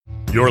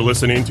You're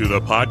listening to the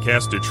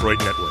Podcast Detroit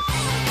Network.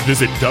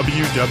 Visit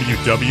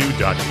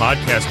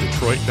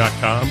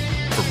www.podcastdetroit.com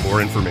for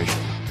more information.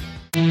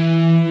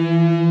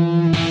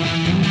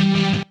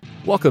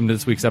 Welcome to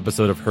this week's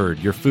episode of Herd,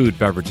 your food,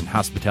 beverage, and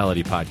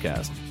hospitality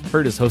podcast.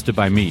 Herd is hosted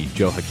by me,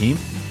 Joe Hakeem,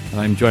 and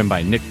I'm joined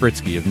by Nick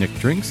Britsky of Nick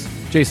Drinks,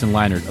 Jason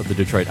Leinert of the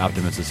Detroit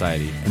Optimist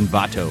Society, and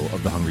Vato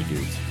of the Hungry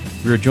Dudes.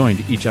 We are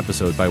joined each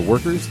episode by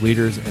workers,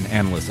 leaders, and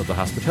analysts of the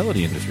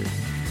hospitality industry.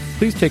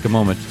 Please take a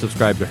moment to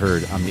subscribe to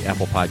Herd on the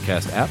Apple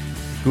Podcast app,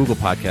 Google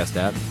Podcast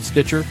app,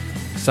 Stitcher,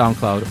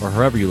 SoundCloud, or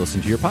wherever you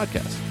listen to your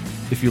podcast.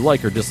 If you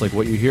like or dislike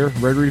what you hear,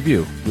 write a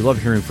review. We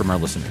love hearing from our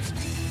listeners.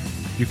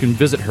 You can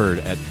visit Herd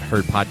at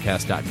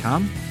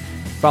herdpodcast.com,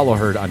 follow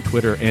Herd on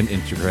Twitter and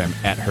Instagram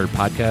at Herd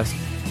Podcast,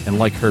 and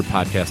like Herd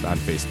Podcast on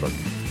Facebook.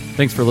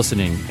 Thanks for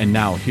listening, and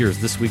now here's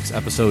this week's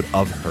episode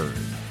of Herd.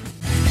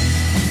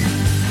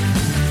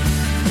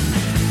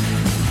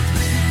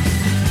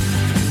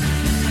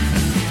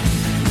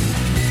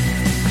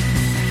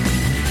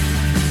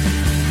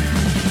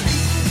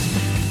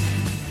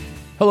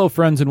 Hello,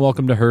 friends, and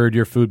welcome to Herd,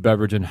 your food,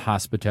 beverage, and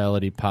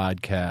hospitality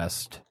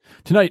podcast.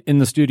 Tonight in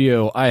the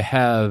studio, I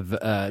have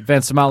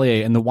Vance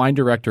Sommelier and the wine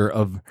director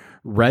of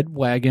Red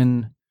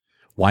Wagon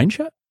Wine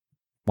Shop,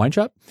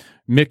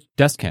 Mick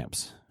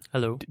Descamps.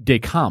 Hello.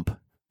 Descamps,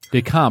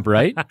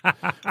 right?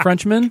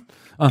 Frenchman?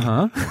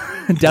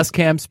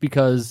 Descamps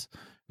because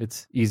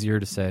it's easier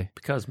to say.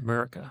 Because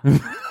America.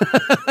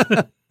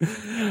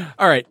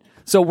 All right,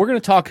 so we're going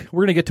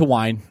to get to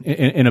wine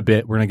in a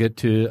bit. We're going to get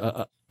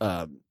to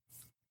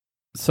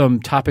some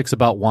topics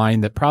about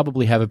wine that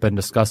probably haven't been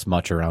discussed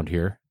much around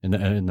here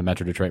in the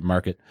Metro Detroit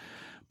market.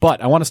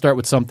 But I want to start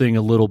with something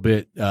a little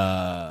bit,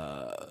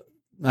 I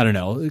don't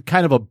know,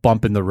 kind of a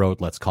bump in the road,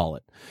 let's call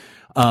it.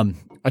 I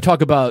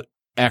talk about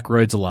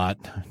Ackroyd's a lot.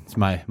 It's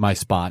my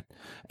spot.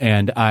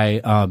 And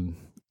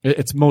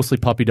it's mostly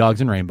puppy dogs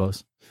and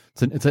rainbows.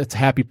 It's a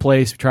happy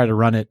place. We try to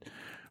run it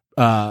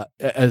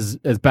as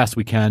best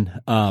we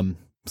can.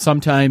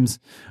 Sometimes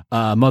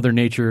Mother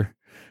Nature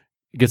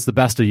gets the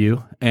best of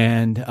you,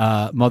 and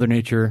Mother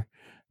Nature,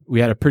 we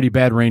had a pretty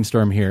bad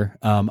rainstorm here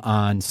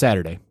on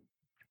Saturday,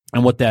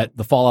 and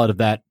the fallout of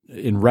that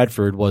in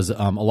Redford was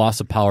a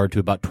loss of power to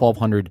about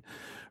 1,200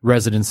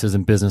 residences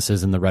and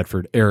businesses in the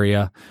Redford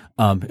area.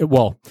 I don't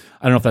know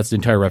if that's the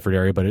entire Redford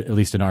area, but at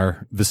least in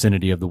our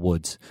vicinity of the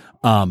woods.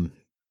 That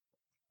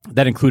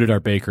included our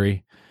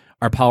bakery.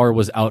 Our power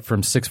was out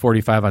from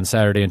 6:45 on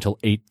Saturday until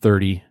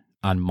 8:30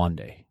 on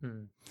Monday.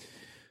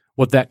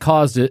 What that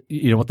caused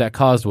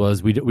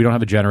was we don't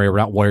have a generator. We're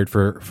not wired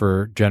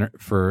for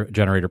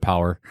generator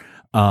power.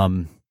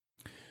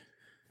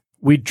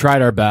 We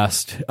tried our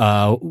best.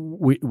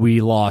 We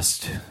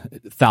lost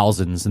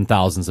thousands and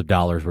thousands of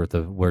dollars worth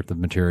of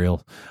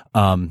material.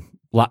 The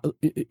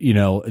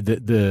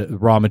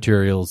raw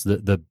materials,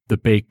 the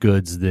baked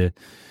goods.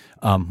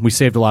 We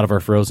saved a lot of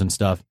our frozen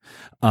stuff.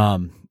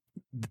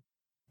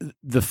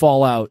 The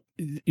fallout,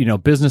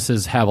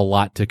 businesses have a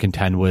lot to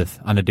contend with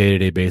on a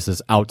day-to-day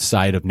basis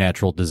outside of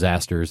natural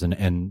disasters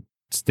and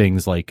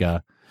things like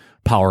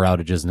power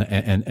outages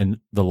and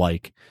the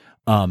like.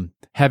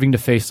 Having to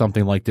face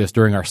something like this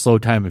during our slow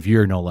time of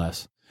year, no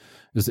less,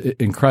 is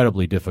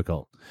incredibly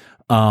difficult.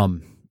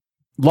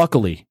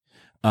 Luckily,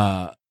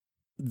 the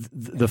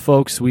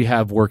folks we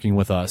have working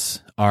with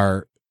us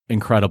are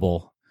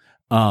incredible.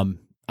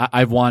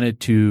 I've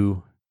wanted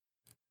to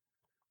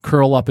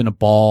curl up in a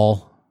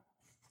ball,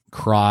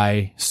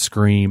 cry,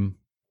 scream,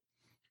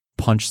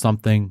 punch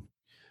something,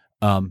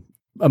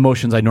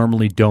 emotions I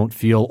normally don't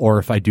feel, or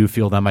if I do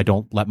feel them, I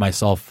don't let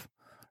myself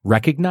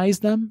recognize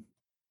them.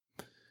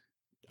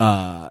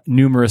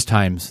 Numerous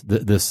times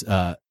these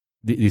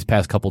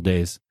past couple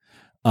days.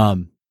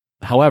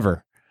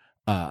 However,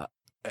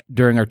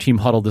 during our team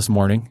huddle this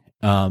morning,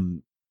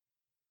 Allison,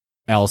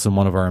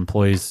 one of our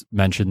employees,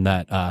 mentioned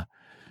that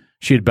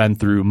she had been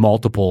through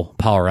multiple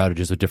power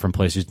outages at different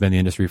places. She's been in the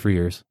industry for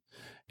years.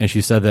 And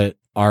she said that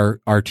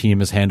our team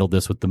has handled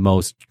this with the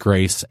most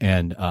grace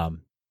and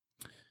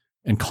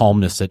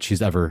calmness that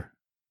she's ever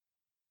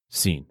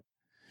seen,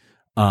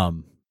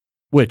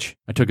 which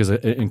I took as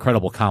an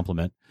incredible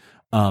compliment.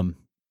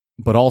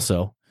 But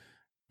also,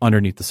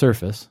 underneath the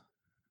surface,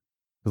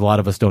 a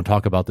lot of us don't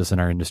talk about this in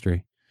our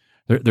industry.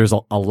 There's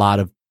a lot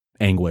of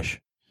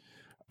anguish,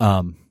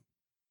 and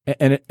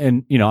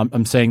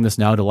I'm saying this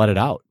now to let it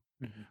out,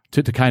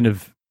 to kind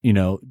of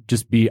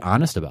just be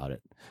honest about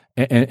it,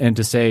 and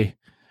to say.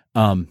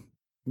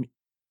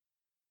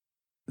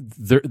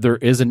 There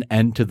is an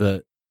end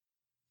to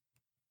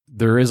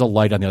there is a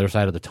light on the other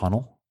side of the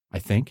tunnel, I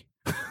think.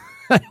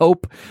 I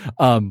hope.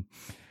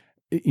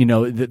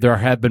 There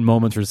have been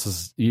moments where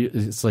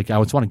it's like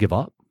I just want to give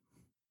up,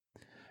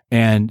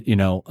 and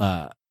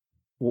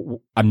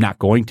I'm not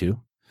going to,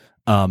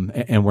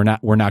 and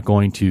we're not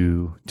going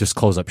to just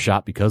close up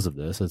shop because of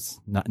this.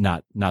 It's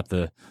not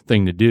the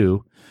thing to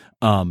do.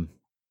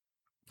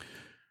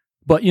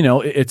 But,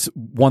 it's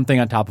one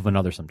thing on top of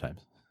another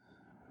sometimes.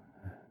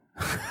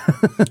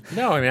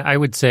 No, I mean, I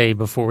would say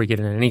before we get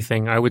into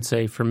anything, I would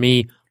say for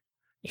me,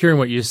 hearing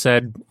what you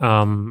said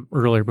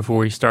earlier before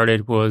we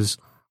started was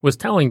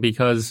telling,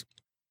 because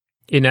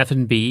in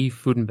F&B,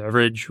 food and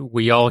beverage,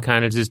 we all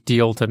kind of just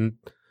deal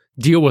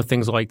with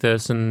things like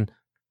this, and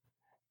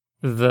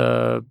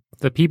the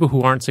people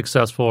who aren't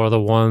successful are the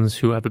ones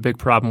who have a big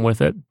problem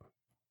with it.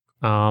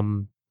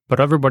 But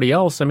everybody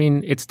else, I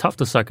mean, it's tough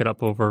to suck it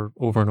up over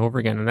and over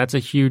again, and that's a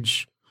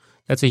huge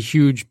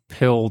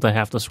pill to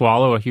have to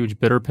swallow, a huge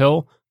bitter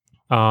pill.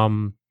 I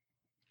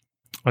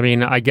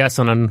mean, I guess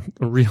on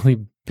a really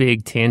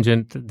big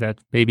tangent that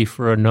maybe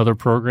for another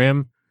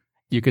program,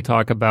 you could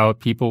talk about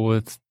people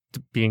with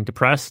being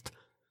depressed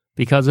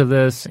because of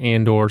this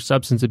and or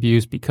substance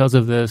abuse because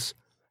of this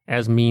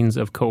as means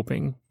of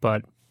coping.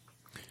 But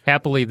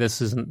happily,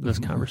 this isn't this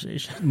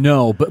conversation.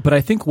 No, but I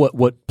think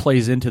what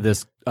plays into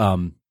this a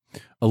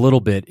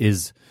little bit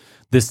is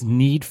this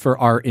need for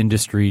our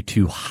industry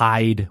to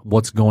hide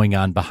what's going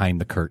on behind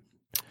the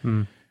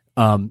curtain.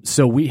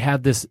 So we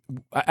have this,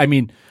 I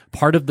mean,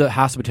 part of the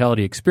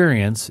hospitality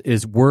experience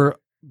is we're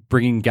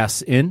bringing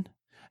guests in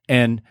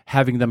and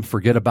having them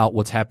forget about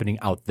what's happening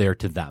out there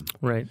to them.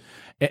 Right.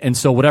 And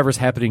so whatever's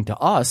happening to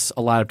us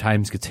a lot of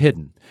times gets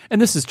hidden.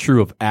 And this is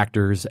true of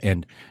actors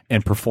and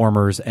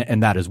performers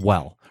and that as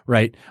well,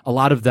 right? A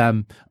lot of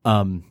them,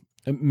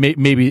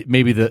 maybe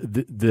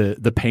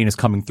the pain is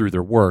coming through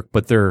their work,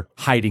 but they're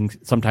hiding.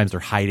 Sometimes they're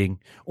hiding,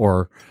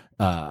 or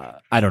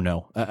I don't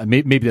know.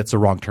 Maybe that's the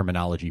wrong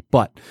terminology.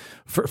 But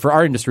for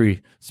our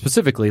industry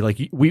specifically,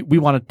 like we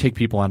want to take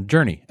people on a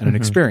journey and an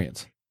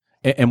experience,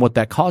 and what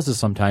that causes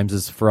sometimes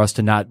is for us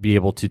to not be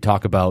able to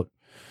talk about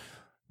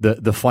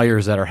the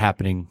fires that are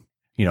happening.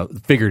 You know,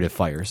 figurative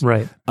fires,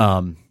 right?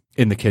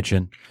 In the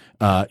kitchen,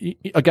 a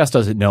guest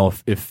doesn't know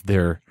if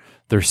their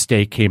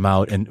steak came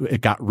out and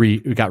it got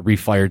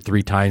refired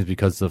 3 times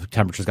because the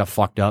temperatures got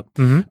fucked up.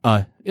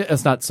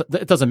 It's not.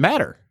 It doesn't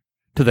matter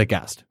to the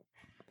guest.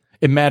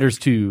 It matters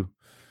to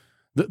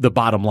the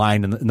bottom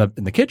line in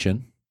the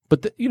kitchen.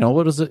 But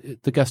what is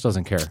it? The guest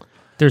doesn't care.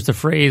 There's the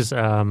phrase,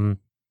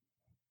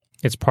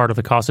 it's part of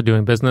the cost of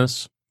doing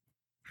business.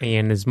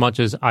 And as much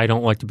as I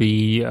don't like to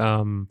be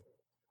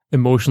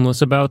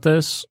emotionless about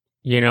this,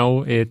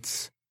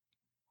 it's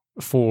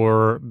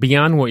for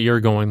beyond what you're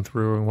going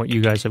through and what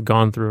you guys have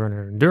gone through and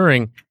are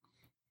enduring.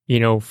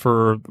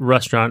 For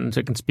restaurants,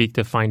 I can speak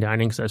to fine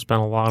dining because I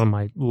spent a lot of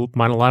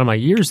my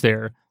years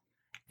there.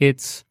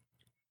 It's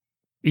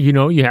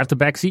you have to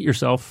backseat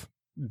yourself.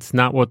 It's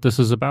not what this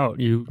is about.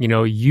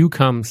 You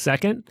come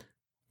second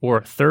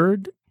or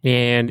third,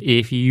 and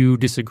if you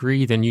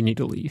disagree, then you need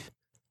to leave.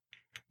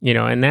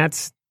 And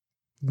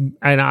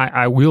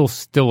I will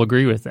still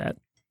agree with that,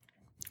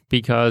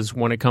 because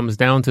when it comes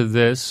down to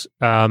this,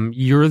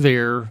 you're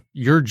there.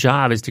 Your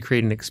job is to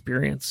create an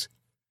experience.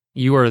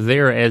 You are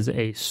there as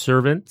a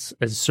servant,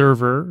 as a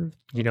server.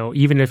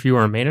 Even if you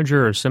are a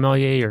manager or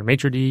sommelier or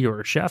maitre d' or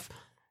a chef,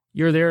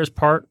 you're there as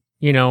part.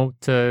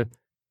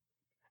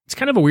 It's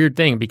kind of a weird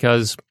thing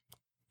because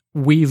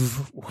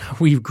we've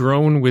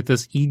grown with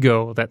this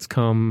ego that's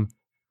come.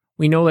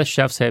 We know that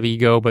chefs have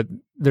ego, but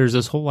there's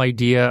this whole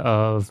idea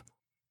of,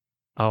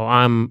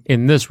 I'm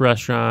in this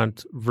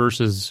restaurant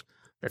versus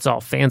that's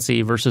all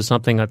fancy versus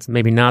something that's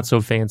maybe not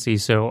so fancy.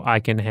 So I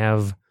can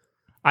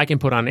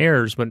put on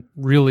airs, but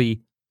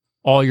really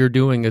all you're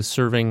doing is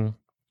serving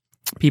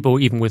people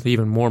even with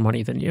even more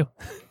money than you,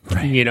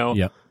 right.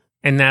 Yep.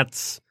 And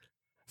that's,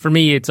 for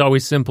me, it's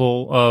always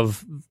simple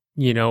of,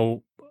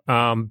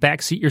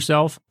 backseat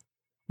yourself,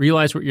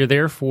 realize what you're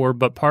there for.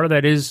 But part of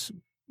that is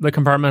the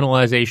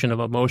compartmentalization of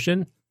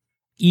emotion,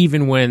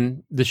 even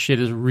when the shit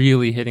is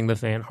really hitting the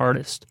fan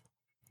hardest,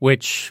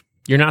 which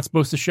you're not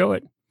supposed to show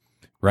it.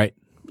 Right.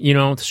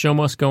 The show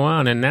must go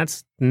on. And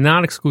that's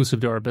not exclusive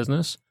to our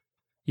business.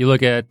 You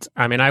look at,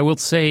 I will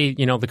say,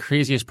 the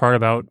craziest part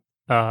about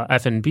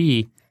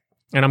F&B,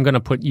 and I'm going to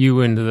put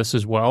you into this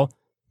as well,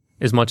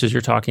 as much as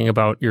you're talking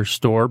about your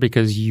store,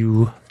 because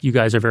you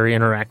guys are very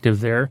interactive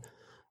there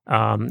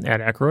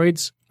at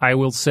Ackroyd's. I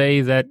will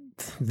say that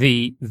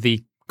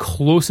the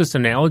closest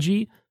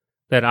analogy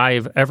that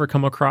I've ever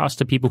come across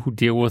to people who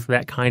deal with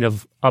that kind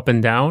of up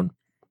and down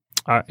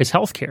is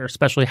healthcare,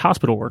 especially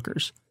hospital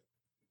workers.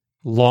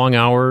 Long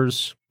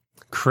hours,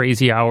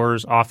 crazy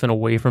hours, often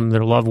away from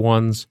their loved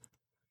ones.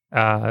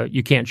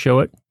 You can't show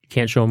it. You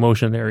can't show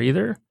emotion there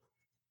either.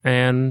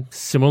 And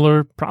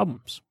similar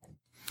problems.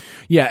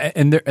 Yeah,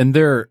 and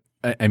they're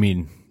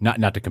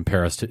not to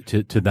compare us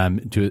to them,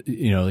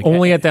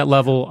 only at that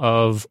level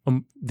of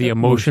the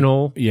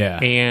emotional. Yeah.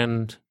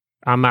 And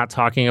I'm not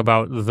talking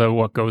about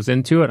what goes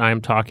into it. I'm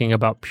talking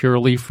about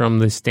purely from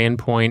the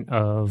standpoint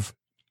of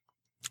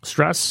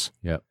stress.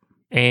 Yep.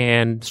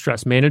 And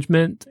stress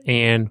management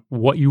and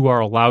what you are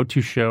allowed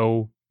to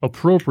show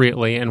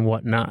appropriately and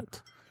what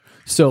not.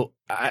 So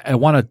I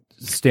want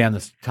to stay on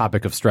this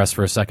topic of stress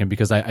for a second,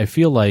 because I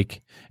feel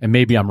like, and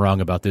maybe I'm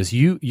wrong about this,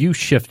 you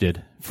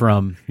shifted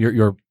from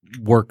your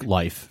work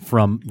life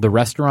from the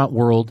restaurant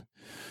world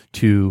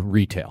to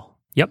retail.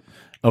 Yep.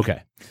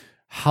 Okay.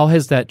 How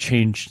has that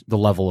changed the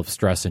level of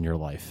stress in your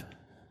life?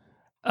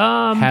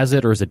 Has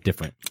it, or is it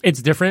different?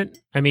 It's different.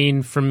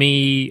 For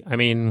me,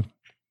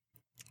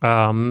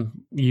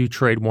 You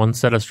trade one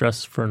set of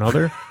stress for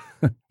another.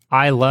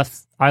 I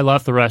left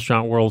the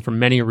restaurant world for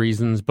many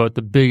reasons, but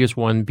the biggest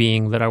one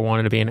being that I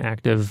wanted to be an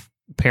active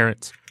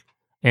parent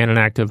and an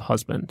active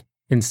husband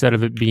instead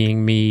of it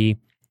being me,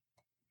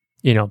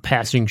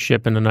 passing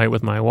ship in the night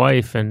with my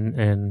wife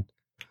and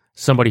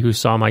somebody who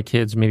saw my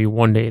kids maybe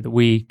one day of the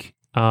week.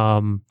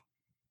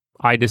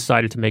 I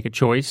decided to make a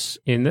choice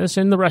in this,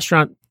 and the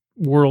restaurant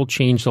world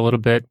changed a little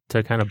bit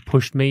to kind of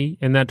push me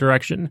in that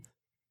direction.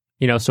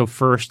 So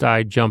first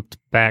I jumped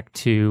back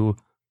to,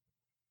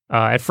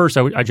 at first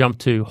I jumped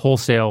to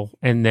wholesale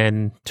and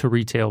then to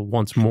retail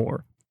once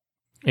more.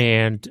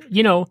 And,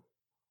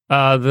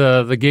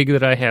 the gig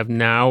that I have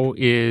now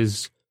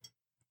is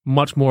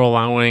much more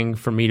allowing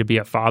for me to be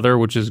a father,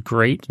 which is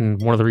great.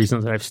 And one of the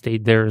reasons that I've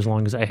stayed there as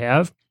long as I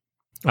have.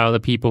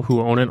 The people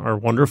who own it are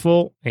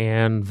wonderful,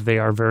 and they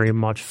are very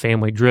much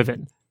family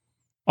driven.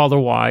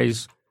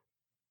 Otherwise,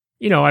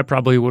 I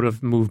probably would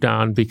have moved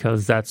on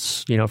because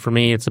that's, for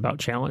me, it's about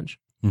challenge.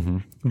 Mm-hmm.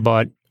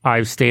 But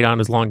I've stayed on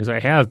as long as I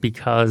have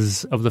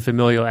because of the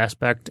familial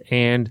aspect,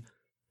 and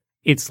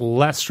it's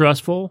less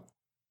stressful.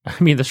 I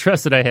mean, the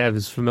stress that I have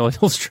is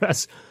familial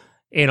stress.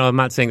 I'm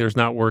not saying there's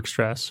not work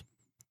stress,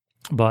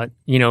 but,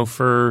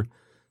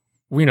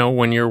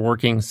 when you're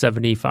working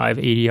 75,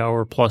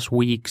 80-hour plus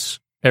weeks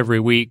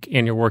every week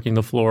and you're working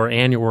the floor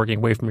and you're working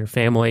away from your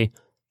family,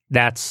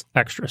 that's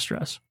extra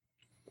stress.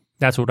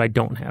 That's what I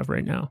don't have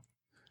right now.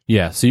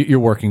 Yeah, so you're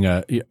working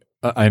I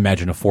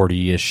imagine a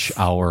 40-ish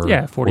hour.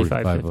 Yeah,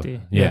 45,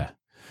 50. Yeah.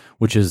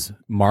 Which is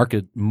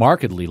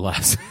markedly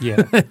less.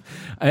 Yeah.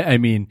 I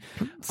mean,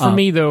 for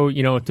me though,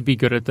 to be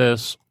good at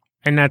this,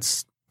 and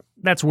that's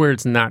where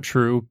it's not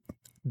true,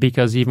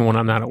 because even when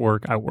I'm not at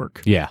work, I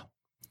work. Yeah.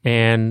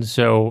 And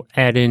so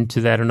add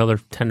into that another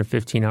 10 to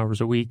 15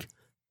 hours a week,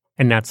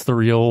 and that's the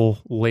real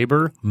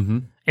labor. Mm-hmm.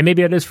 And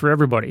maybe it is for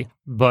everybody,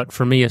 but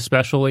for me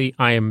especially,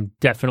 I am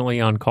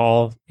definitely on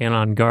call and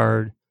on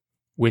guard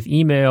with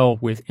email,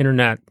 with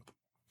internet,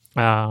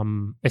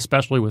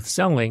 especially with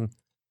selling,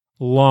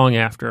 long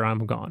after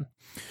I'm gone.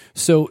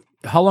 So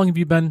how long have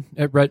you been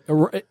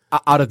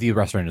out of the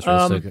restaurant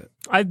industry?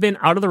 I've been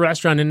out of the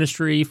restaurant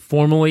industry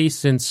formally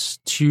since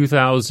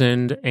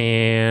 2000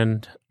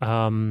 and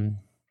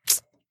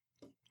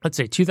let's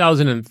say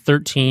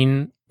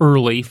 2013,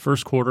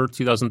 first quarter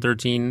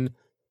 2013.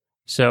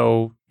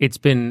 So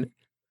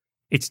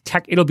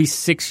it'll be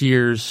 6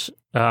 years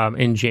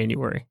in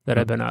January that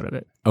I've been out of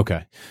it.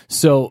 Okay.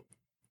 So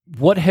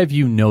what have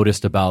you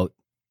noticed about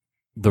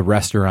the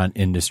restaurant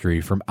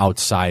industry from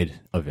outside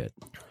of it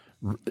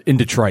in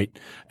Detroit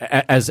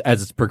as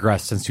it's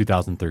progressed since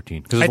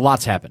 2013? Because a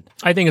lot's happened.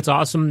 I think it's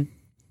awesome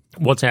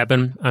what's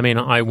happened. I mean,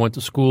 I went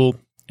to school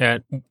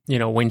at,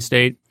 Wayne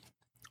State.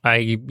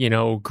 I,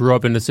 grew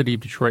up in the city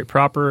of Detroit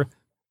proper.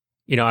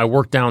 I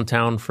worked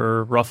downtown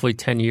for roughly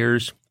 10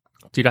 years.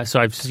 Dude, so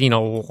I've seen a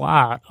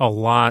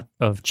lot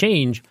of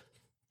change.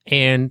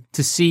 And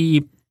to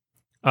see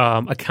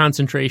a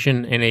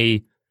concentration and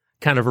a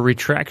kind of a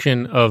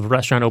retraction of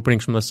restaurant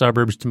openings from the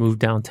suburbs to move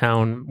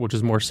downtown, which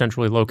is more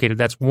centrally located,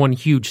 that's one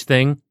huge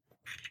thing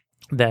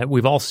that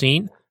we've all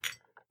seen.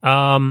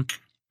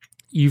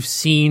 You've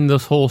seen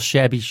this whole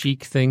shabby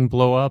chic thing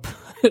blow up.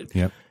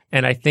 Yep.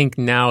 And I think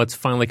now it's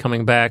finally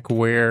coming back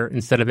where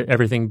instead of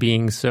everything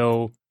being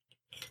so,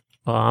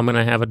 I'm going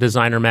to have a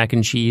designer mac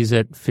and cheese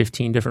at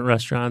 15 different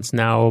restaurants,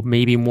 now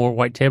maybe more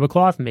white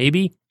tablecloth,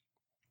 maybe.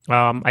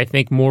 I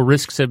think more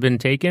risks have been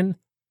taken.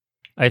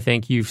 I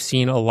think you've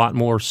seen a lot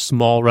more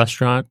small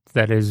restaurant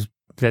that's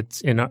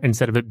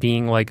instead of it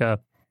being like a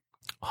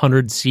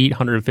 100-seat,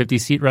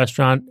 150-seat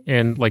restaurant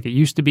and like it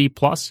used to be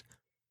plus,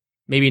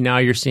 maybe now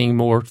you're seeing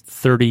more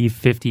 30,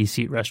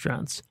 50-seat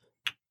restaurants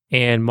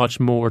and much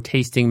more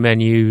tasting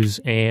menus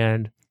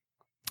and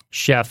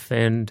chef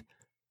and,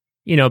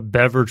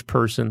 beverage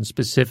person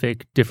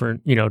specific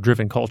different,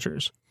 driven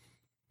cultures,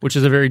 which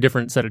is a very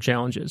different set of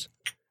challenges.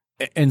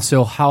 And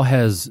so how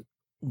has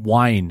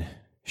wine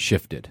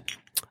shifted?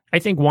 I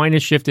think wine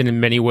has shifted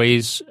in many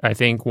ways. I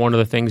think one of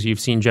the things you've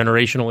seen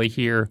generationally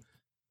here,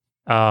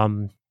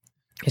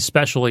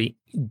 especially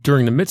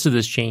during the midst of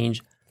this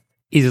change,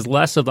 is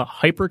less of the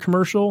hyper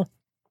commercial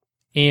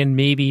and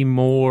maybe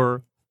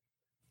more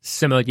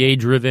sommelier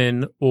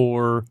driven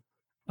or,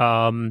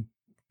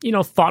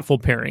 thoughtful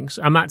pairings.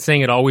 I'm not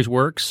saying it always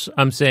works.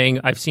 I'm saying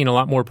I've seen a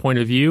lot more point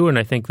of view, and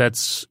I think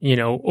that's,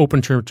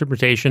 open to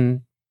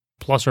interpretation,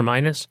 plus or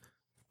minus.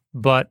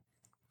 But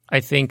I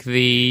think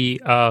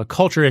the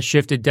culture has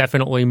shifted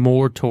definitely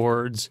more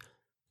towards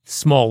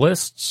small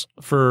lists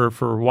for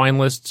wine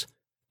lists,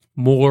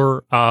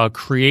 more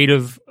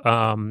creative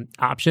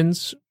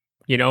options,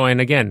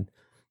 and again,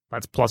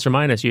 that's plus or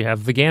minus. You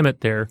have the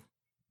gamut there,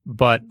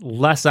 but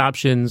less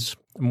options,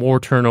 more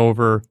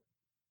turnover,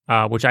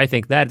 which I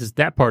think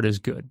that part is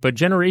good. But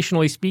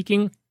generationally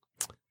speaking,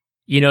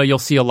 you'll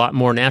see a lot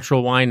more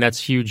natural wine. That's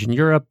huge in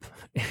Europe.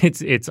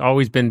 It's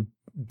always been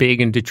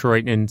big in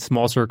Detroit in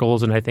small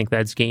circles, and I think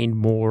that's gained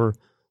more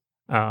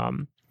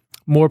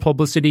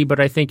publicity. But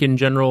I think in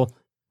general,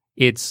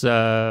 it's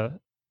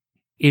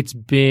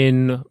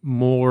been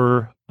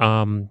more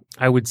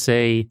I would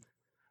say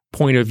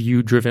point of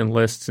view driven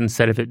lists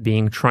instead of it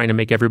being trying to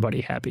make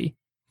everybody happy.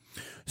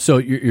 So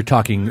you're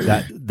talking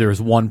that there's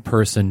one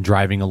person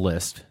driving a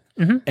list,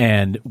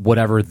 and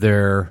whatever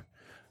their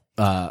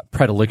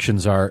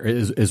predilections are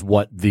is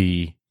what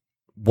the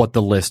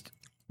list.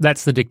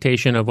 That's the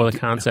dictation of what the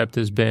concept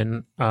has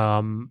been.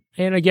 And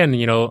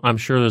again, I'm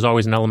sure there's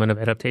always an element of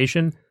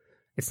adaptation.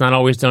 It's not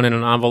always done in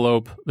an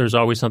envelope. There's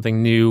always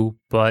something new,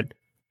 but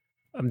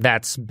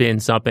that's been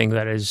something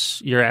that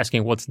is, you're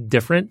asking what's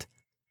different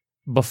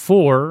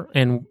before,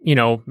 and,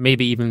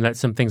 maybe even that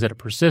some things that have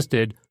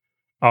persisted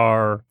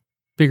are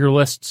bigger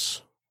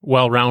lists,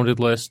 well-rounded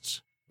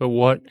lists, but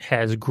what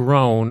has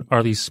grown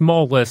are these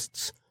small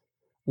lists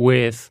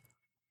with,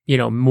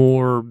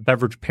 more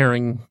beverage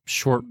pairing,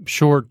 short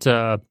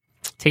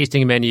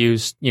tasting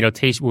menus,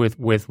 taste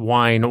with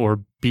wine or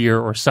beer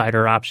or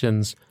cider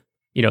options,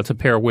 to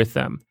pair with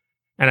them.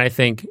 And I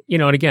think,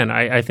 and again,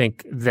 I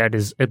think that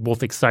is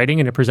both exciting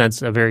and it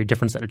presents a very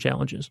different set of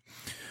challenges.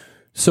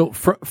 So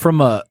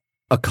from a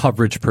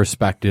coverage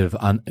perspective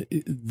on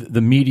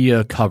the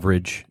media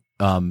coverage,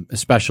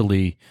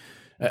 especially,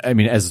 I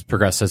mean, as it's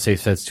progressed, as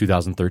since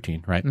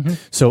 2013, right? Mm-hmm.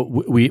 So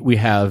we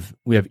have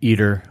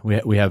Eater,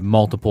 we have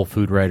multiple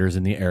food writers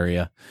in the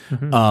area.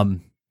 Mm-hmm.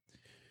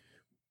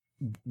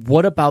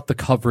 What about the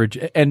coverage?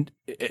 And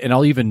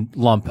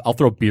I'll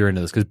throw beer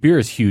into this because beer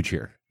is huge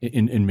here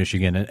in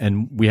Michigan,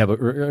 and we have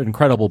an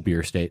incredible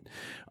beer state.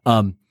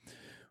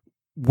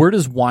 Where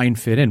does wine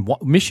fit in?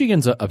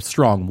 Michigan's a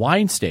strong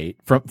wine state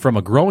from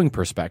a growing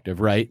perspective,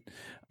 right?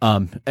 I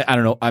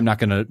don't know. I'm not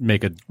going to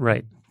make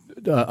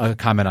a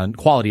comment on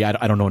quality.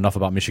 I don't know enough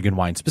about Michigan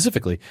wine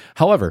specifically.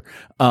 However,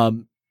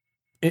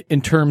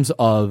 in terms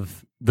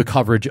of the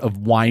coverage of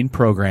wine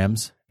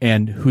programs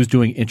and who's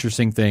doing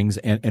interesting things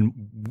and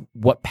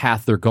what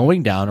path they're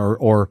going down,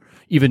 or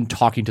even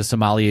talking to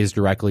sommeliers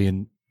directly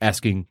and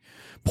asking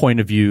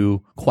point of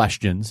view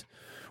questions,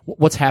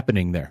 what's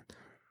happening there?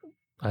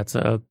 That's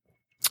a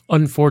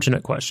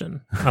unfortunate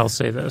question. I'll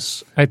say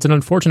this. It's an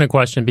unfortunate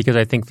question because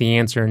I think the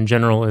answer in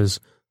general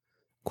is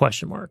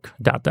question mark, ...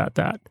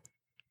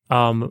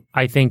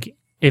 I think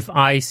if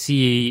I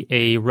see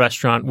a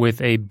restaurant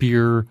with a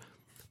beer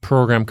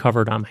program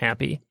covered, I'm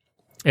happy.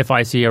 If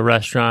I see a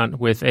restaurant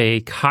with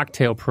a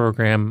cocktail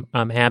program,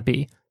 I'm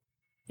happy.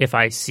 If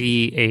I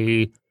see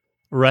a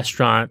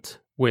restaurant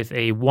with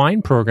a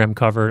wine program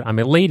covered, I'm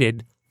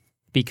elated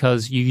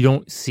because you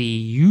don't see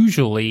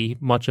usually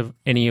much of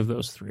any of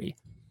those three.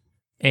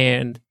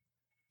 And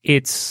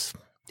it's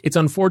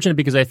unfortunate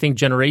because I think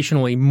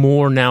generationally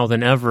more now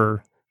than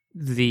ever,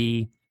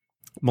 the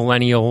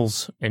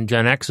millennials and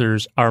Gen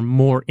Xers are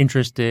more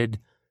interested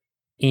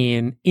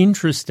in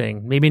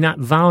interesting, maybe not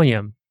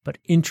volume, but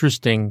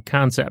interesting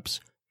concepts.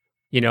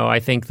 I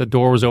think the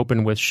door was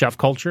open with chef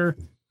culture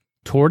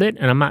toward it.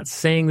 And I'm not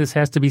saying this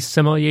has to be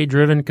sommelier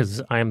driven because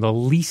I am the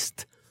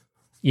least,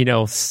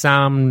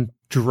 sound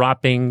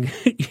dropping,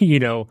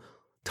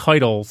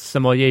 title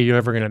sommelier you're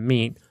ever going to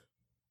meet.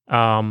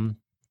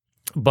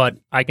 But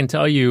I can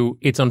tell you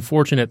it's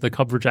unfortunate the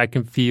coverage I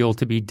can feel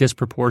to be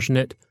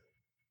disproportionate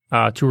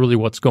to really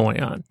what's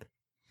going on,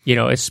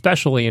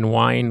 especially in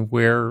wine,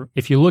 where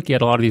if you look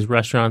at a lot of these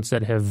restaurants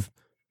that have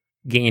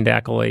gained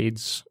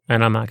accolades,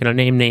 and I'm not going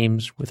to name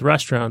names with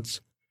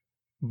restaurants,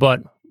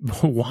 but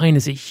wine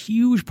is a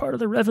huge part of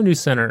the revenue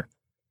center.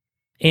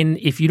 And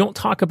if you don't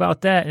talk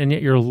about that and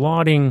yet you're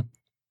lauding,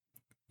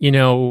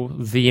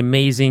 the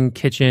amazing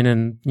kitchen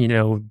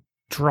and,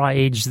 dry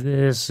age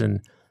this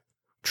and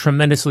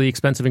tremendously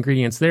expensive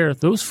ingredients there,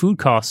 those food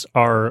costs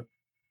are,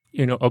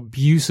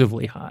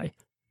 abusively high.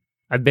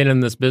 I've been in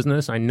this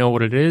business. I know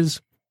what it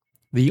is.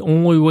 The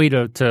only way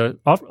to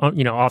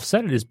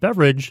offset it is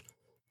beverage.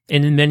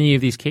 And in many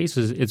of these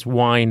cases, it's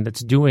wine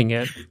that's doing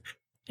it.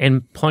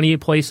 And plenty of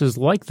places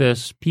like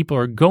this, people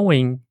are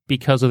going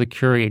because of the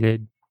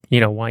curated,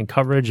 wine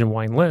coverage and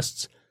wine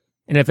lists.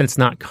 And if it's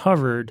not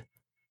covered,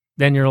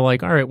 then you're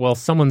like, all right, well,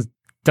 someone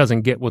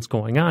doesn't get what's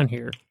going on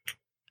here.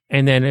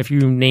 And then if you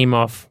name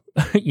off,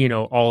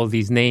 all of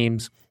these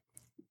names,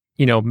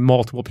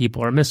 multiple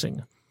people are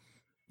missing.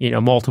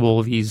 Multiple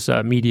of these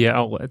media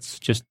outlets,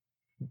 just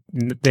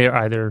they're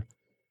either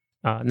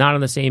not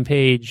on the same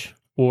page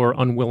or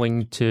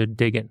unwilling to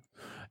dig in.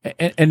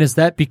 And is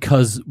that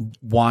because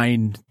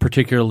wine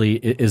particularly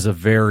is a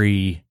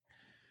very,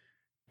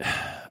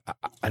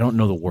 I don't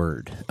know the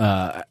word.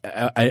 I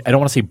don't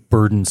want to say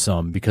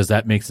burdensome because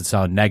that makes it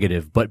sound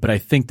negative, but I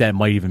think that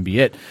might even be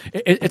it.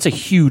 It's a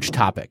huge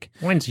topic.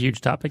 Wine's a huge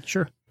topic,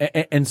 sure.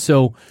 And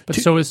so, but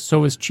so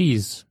is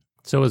cheese.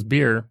 So is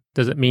beer.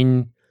 Does it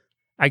mean?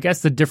 I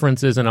guess the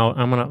difference is, and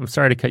I'm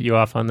sorry to cut you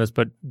off on this,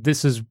 but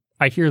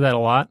I hear that a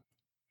lot.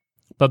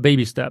 But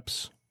baby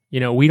steps.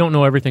 We don't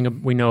know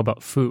everything we know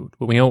about food,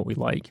 but we know what we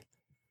like.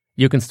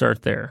 You can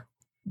start there.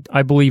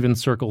 I believe in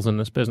circles in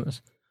this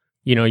business.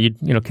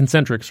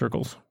 Concentric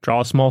circles.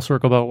 Draw a small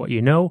circle about what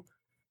you know.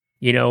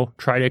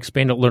 Try to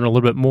expand it, learn a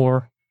little bit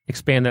more,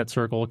 expand that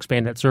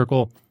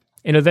circle,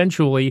 and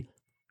eventually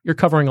you're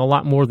covering a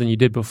lot more than you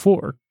did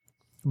before.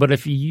 But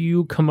if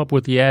you come up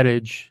with the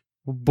adage,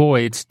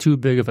 boy, it's too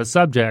big of a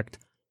subject,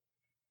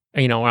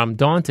 I'm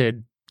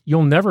daunted,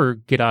 you'll never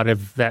get out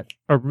of that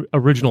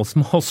original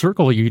small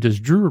circle you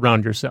just drew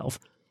around yourself.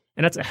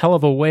 And that's a hell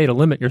of a way to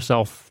limit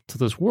yourself to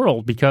this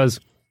world, because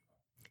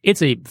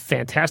it's a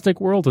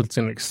fantastic world. It's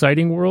an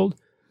exciting world.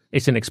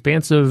 It's an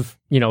expansive,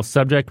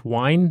 subject,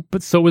 wine,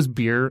 but so is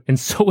beer and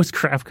so is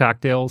craft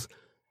cocktails.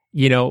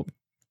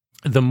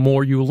 The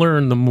more you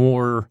learn, the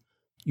more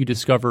you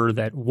discover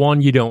that,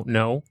 one, you don't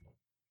know,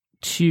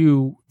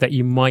 two, that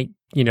you might,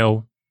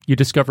 you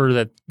discover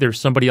that there's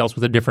somebody else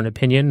with a different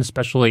opinion,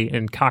 especially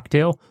in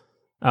cocktail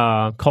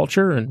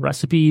culture and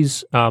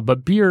recipes.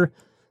 But beer,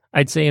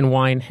 I'd say, and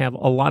wine have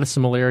a lot of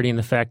similarity in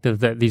the fact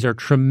that these are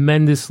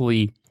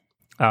tremendously,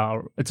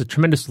 it's a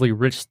tremendously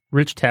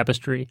rich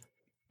tapestry.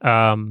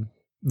 The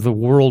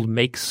world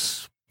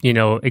makes,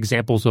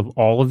 examples of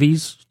all of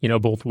these,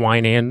 both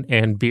wine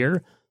and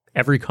beer.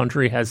 Every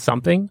country has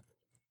something.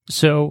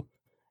 So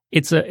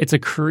it's a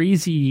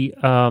crazy,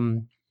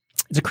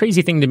 it's a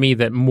crazy thing to me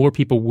that more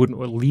people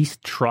wouldn't at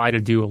least try to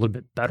do a little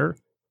bit better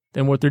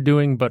than what they're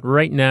doing. But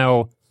right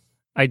now,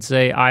 I'd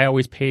say I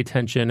always pay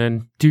attention,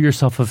 and do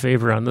yourself a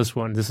favor on this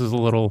one. This is a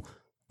little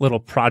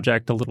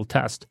project, a little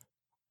test.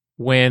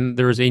 When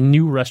there is a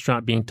new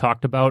restaurant being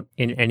talked about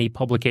in any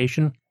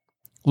publication,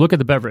 look at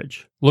the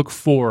beverage. Look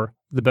for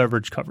the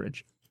beverage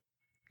coverage.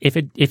 If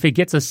it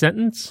gets a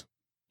sentence,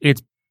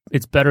 it's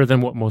better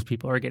than what most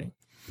people are getting.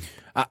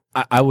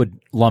 I would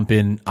lump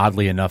in,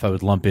 oddly enough,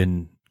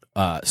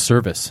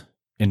 service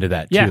into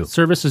that too. Yeah,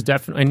 service is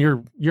definitely,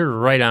 and you're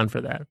right on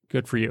for that.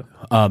 Good for you.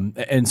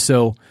 And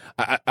so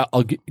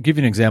I'll give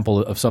you an example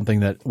of something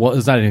that, well,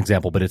 it's not an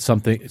example, but it's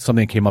something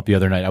that came up the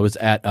other night. I was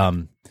at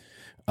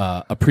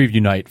a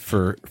preview night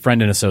for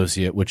Friend and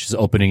Associate, which is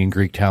opening in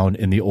Greektown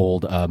in the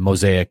old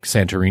Mosaic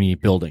Santorini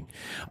building.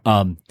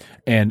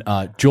 And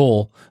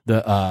Joel,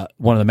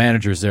 one of the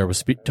managers there,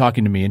 was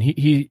talking to me, and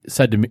he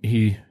said to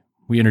me,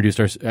 I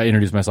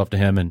introduced myself to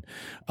him, and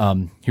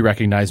he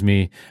recognized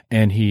me,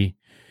 and he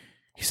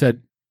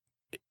said,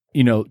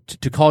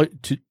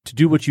 to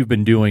do what you've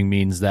been doing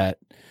means that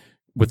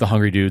with the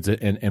Hungry Dudes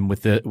and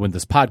with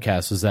this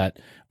podcast is that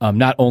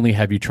not only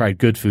have you tried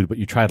good food, but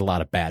you tried a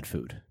lot of bad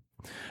food.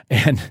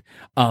 And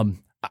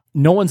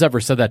no one's ever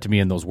said that to me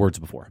in those words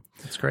before.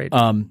 That's great.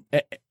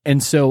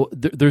 And so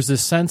there's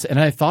this sense, and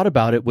I thought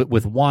about it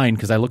with wine,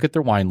 because I look at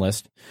their wine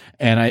list,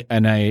 and I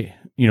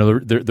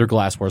their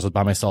glasswares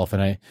by myself,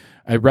 and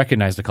I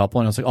recognized a couple,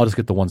 and I was like, I'll just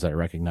get the ones that I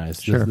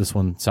recognize. Sure. This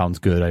one sounds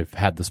good. I've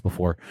had this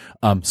before.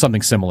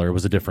 Something similar. It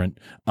was a different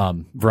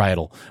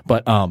varietal,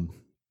 but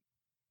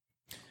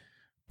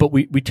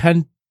we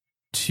tend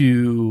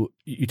to.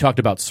 You talked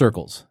about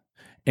circles,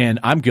 and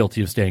I'm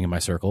guilty of staying in my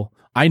circle.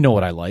 I know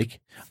what I like.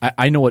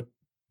 I know what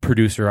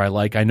producer I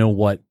like. I know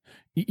what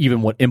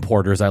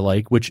importers I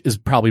like, which is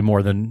probably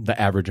more than the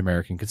average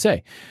American could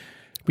say.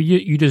 But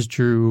you just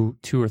drew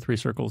 2 or 3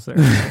 circles there.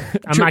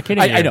 I'm not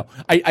kidding. I know.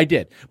 I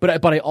did.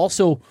 But I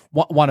also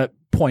want to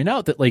point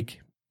out that,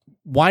 like,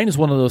 wine is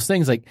one of those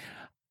things, like,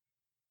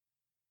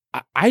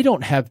 I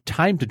don't have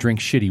time to drink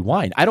shitty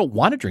wine. I don't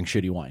want to drink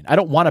shitty wine. I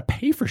don't want to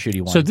pay for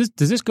shitty wine. So does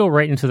this go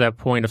right into that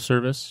point of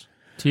service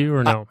to you,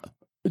 or no?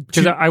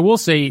 Because I will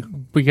say,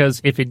 because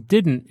if it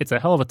didn't, it's a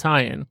hell of a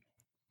tie-in.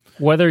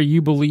 Whether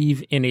you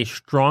believe in a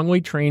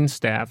strongly trained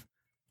staff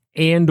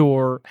and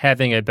or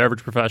having a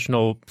beverage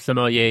professional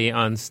sommelier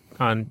on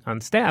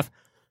staff,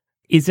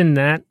 isn't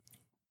that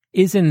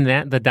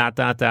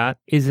the ...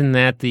 Isn't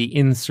that the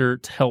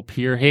insert help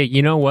here? Hey,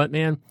 you know what,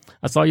 man?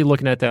 I saw you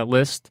looking at that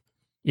list,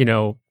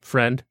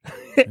 friend.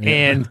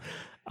 And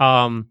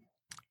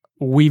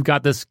we've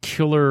got this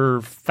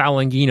killer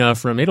Falanghina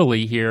from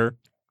Italy here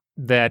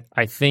that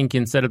I think,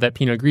 instead of that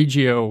Pinot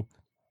Grigio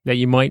that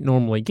you might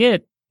normally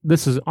get,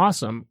 this is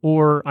awesome.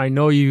 Or I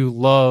know you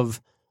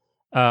love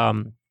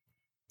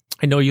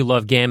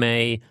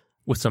Gamay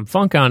with some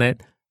funk on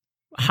it.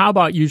 How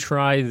about you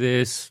try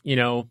this,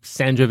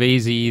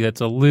 Sangiovese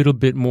that's a little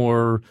bit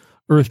more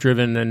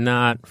earth-driven and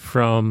not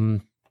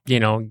from,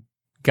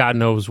 God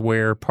knows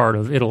where part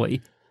of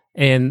Italy.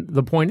 And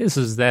the point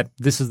is that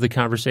this is the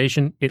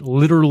conversation. It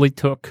literally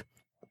took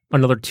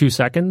another 2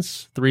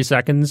 seconds, 3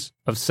 seconds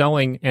of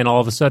selling, and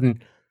all of a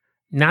sudden,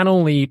 not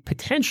only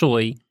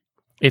potentially,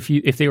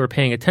 if they were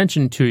paying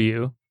attention to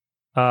you,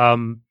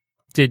 not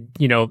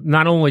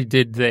only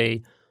did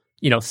they,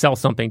 sell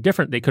something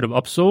different, they could have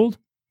upsold,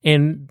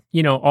 and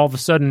all of a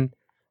sudden,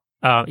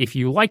 if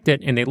you liked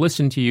it and they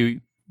listened to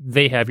you,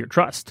 they have your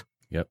trust.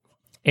 Yep.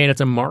 And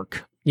it's a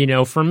mark.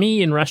 For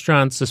me in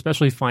restaurants,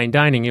 especially fine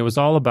dining, it was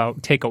all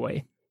about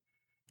takeaway.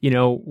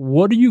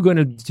 What are you going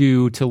to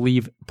do to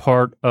leave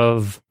part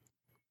of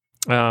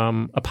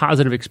a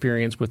positive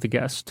experience with the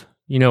guest?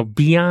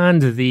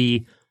 Beyond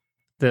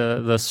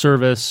the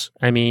service.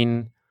 I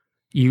mean,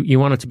 you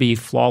want it to be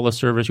flawless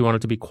service. You want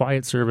it to be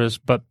quiet service,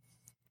 but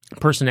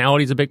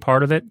personality is a big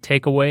part of it.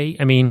 Takeaway.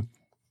 I mean,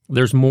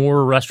 there's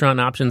more restaurant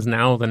options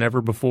now than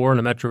ever before in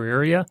the metro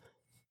area.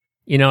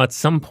 At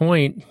some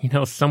point,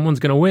 someone's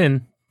going to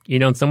win,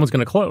 and someone's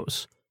going to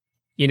close.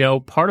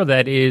 Part of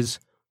that is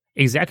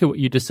exactly what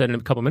you just said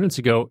a couple minutes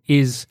ago,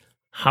 is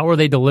how are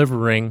they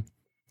delivering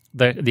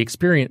the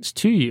experience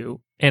to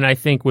you? And I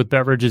think with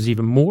beverages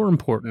even more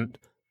important,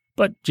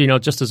 but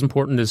just as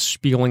important as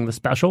spieling the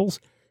specials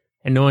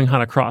and knowing how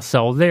to cross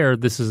sell there.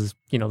 This is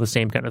the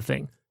same kind of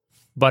thing.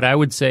 But I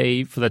would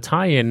say for the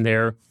tie-in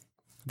there,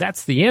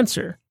 that's the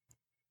answer.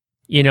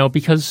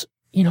 Because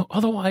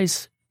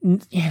otherwise,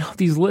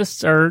 these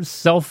lists are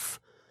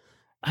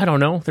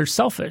they're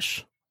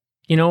selfish.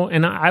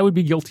 And I would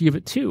be guilty of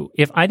it too.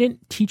 If I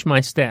didn't teach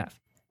my staff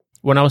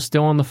when I was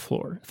still on the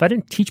floor, if I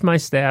didn't teach my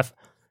staff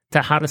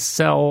to how to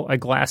sell a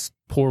glass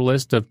pour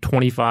list of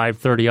 25,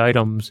 30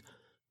 items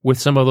with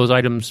some of those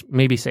items,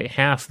 maybe say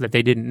half that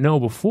they didn't know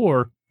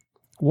before,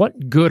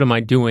 what good am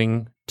I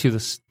doing to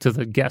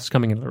the guests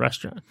coming into the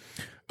restaurant?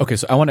 Okay,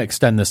 so I want to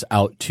extend this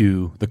out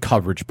to the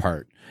coverage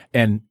part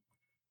and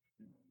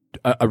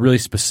a really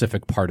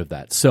specific part of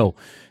that. So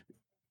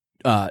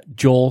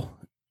Joel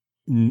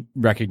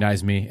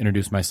recognized me,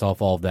 introduced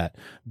myself, all of that.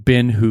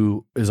 Ben,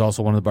 who is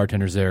also one of the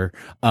bartenders there,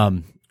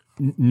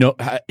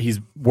 he's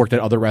worked at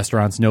other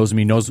restaurants, knows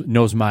me, knows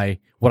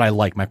what I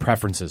like, my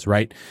preferences,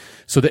 right?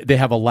 So they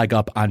have a leg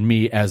up on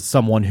me as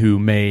someone who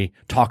may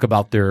talk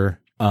about their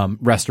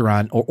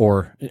restaurant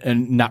or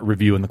and not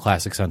review in the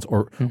classic sense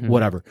or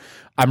whatever.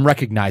 I'm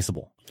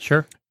recognizable.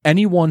 Sure.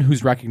 Anyone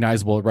who's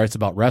recognizable writes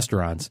about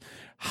restaurants.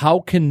 How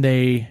can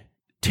they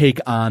take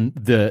on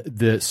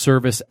the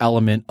service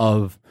element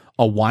of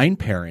a wine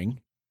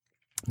pairing?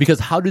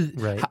 Because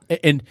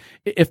and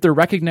if they're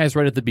recognized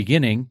right at the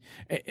beginning,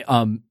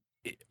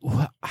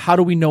 how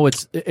do we know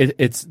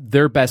it's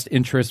their best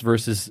interest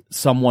versus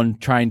someone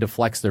trying to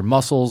flex their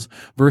muscles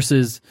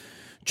versus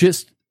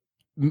just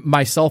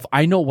myself?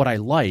 I know what I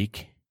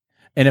like,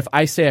 and if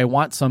I say I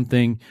want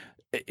something,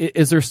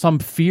 is there some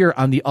fear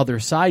on the other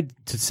side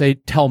to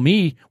tell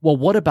me, well,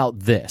 what about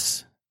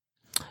this?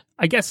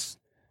 I guess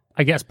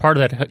part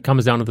of that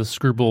comes down to the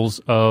scruples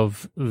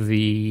of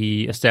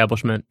the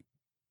establishment,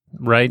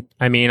 right?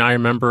 I mean, I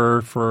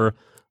remember for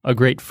a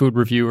great food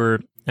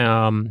reviewer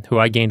who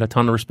I gained a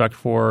ton of respect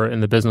for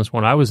in the business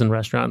when I was in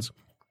restaurants,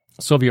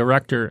 Sylvia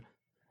Rector,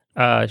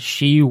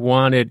 she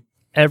wanted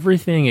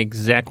everything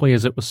exactly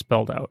as it was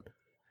spelled out.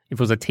 If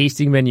it was a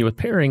tasting menu with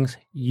pairings,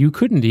 you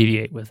couldn't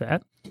deviate with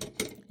that.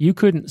 You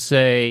couldn't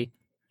say,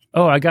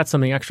 oh, I got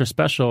something extra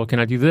special. Can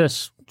I do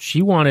this?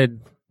 She wanted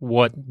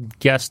what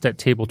guest at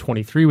table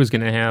 23 was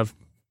going to have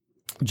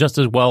just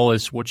as well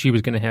as what she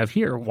was going to have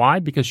here. Why?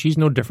 Because she's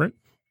no different.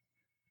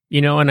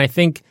 And I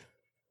think,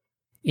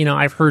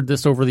 I've heard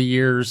this over the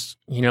years,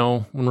 when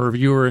a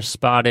reviewer is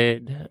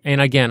spotted, and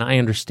again, I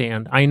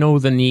understand. I know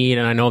the need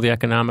and I know the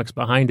economics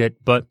behind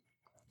it, but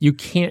you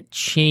can't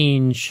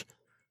change.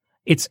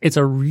 It's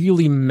a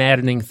really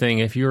maddening thing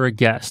if you're a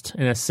guest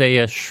and a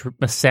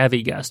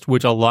savvy guest,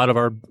 which a lot of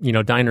our,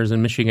 diners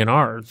in Michigan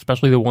are,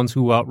 especially the ones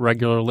who go out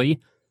regularly.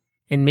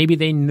 And maybe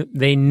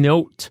they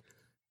note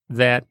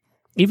that,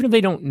 even if they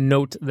don't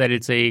note that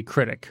it's a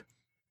critic,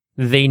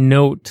 they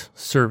note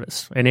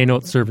service, and they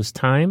note service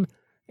time,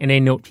 and they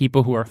note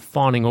people who are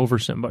fawning over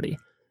somebody.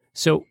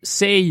 So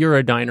say you're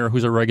a diner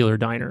who's a regular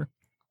diner,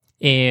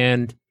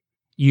 and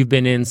you've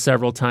been in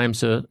several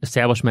times to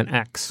establishment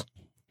X,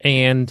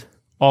 and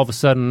all of a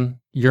sudden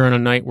you're on a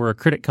night where a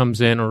critic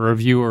comes in, or a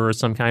reviewer, or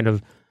some kind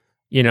of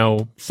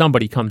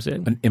somebody comes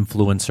in. An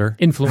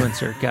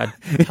influencer. God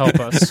help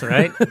us,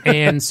 right?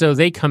 And so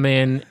they come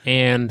in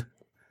and,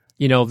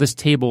 this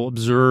table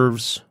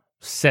observes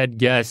said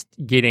guest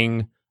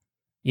getting,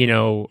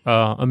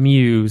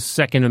 amuse,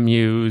 second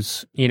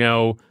amuse,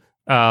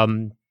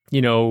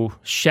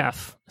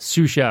 chef,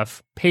 sous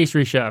chef,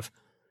 pastry chef,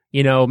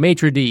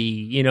 maitre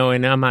d',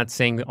 and I'm not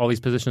saying that all these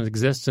positions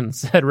exist in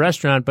said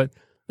restaurant, but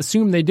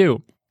assume they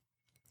do.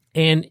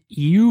 And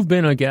you've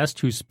been a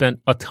guest who spent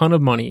a ton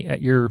of money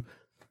at your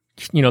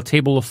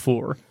table of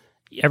 4.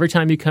 Every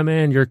time you come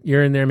in,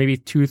 you're in there maybe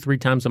 2-3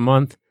 times a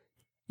month.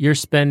 You're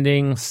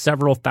spending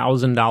several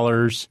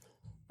 $1,000s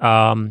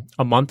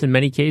a month in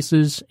many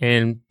cases,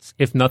 and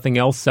if nothing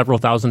else, several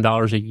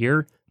 $1,000s a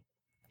year.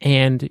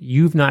 And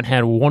you've not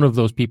had one of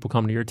those people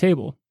come to your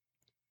table.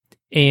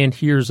 And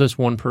here's this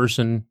one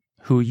person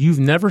who you've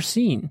never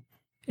seen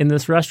in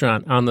this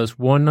restaurant on this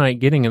one night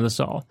getting in this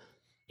all.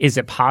 Is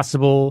it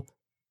possible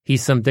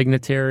he's some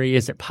dignitary?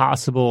 Is it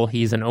possible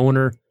he's an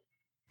owner?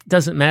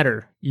 Doesn't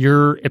matter.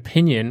 Your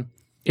opinion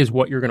is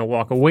what you're going to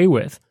walk away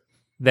with.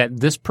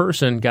 That this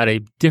person got a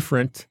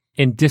different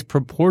and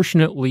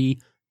disproportionately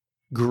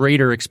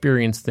greater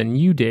experience than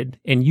you did.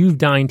 And you've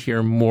dined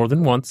here more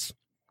than once.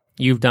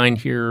 You've dined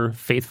here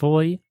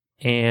faithfully.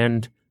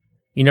 And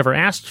you never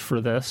asked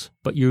for this,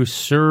 but you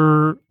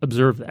sure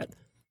observed that.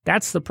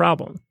 That's the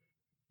problem.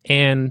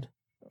 And,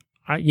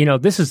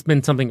 this has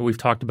been something that we've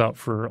talked about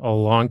for a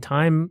long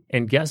time.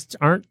 And guests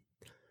aren't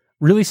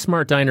really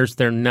smart diners.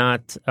 They're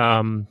not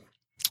going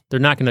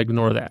to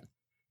ignore that,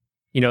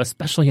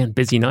 especially on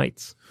busy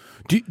nights.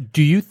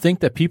 Do you think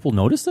that people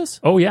notice this?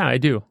 Oh yeah, I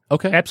do.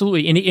 Okay,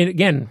 absolutely. And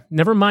again,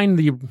 never mind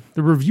the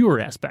reviewer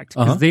aspect,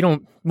 because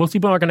most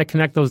people aren't going to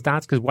connect those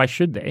dots, because why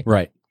should they?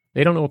 Right.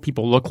 They don't know what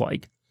people look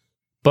like.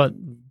 But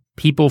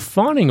people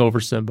fawning over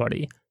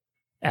somebody,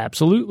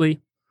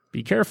 Absolutely.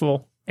 Be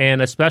careful.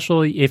 And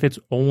especially if it's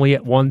only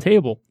at one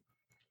table,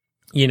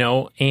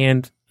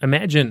 and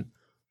imagine,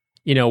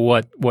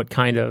 what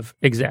kind of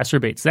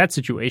exacerbates that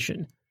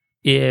situation.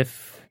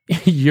 If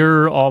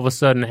you're all of a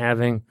sudden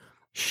having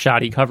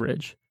shoddy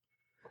coverage,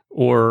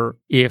 or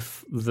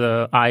if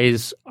the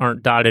I's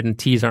aren't dotted and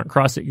T's aren't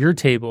crossed at your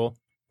table,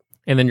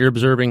 and then you're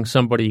observing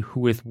somebody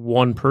with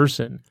one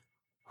person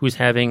who's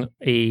having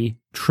a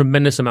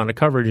tremendous amount of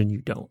coverage and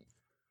you don't.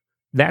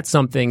 That's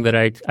something that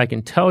I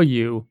can tell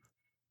you,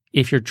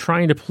 if you're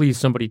trying to please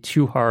somebody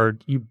too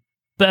hard, you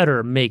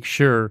better make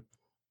sure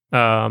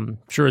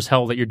as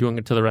hell that you're doing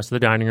it to the rest of the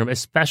dining room,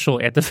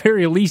 especially at the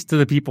very least to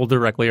the people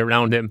directly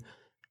around him.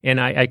 And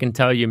I can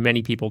tell you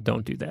many people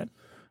don't do that.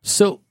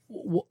 So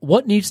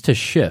what needs to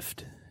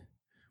shift?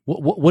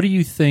 What do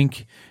you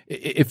think,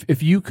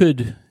 if you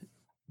could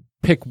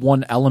pick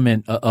one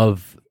element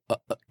of,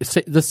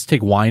 say, let's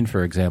take wine,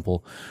 for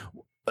example,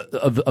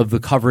 of the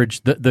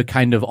coverage, the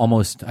kind of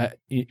almost...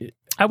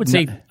 I would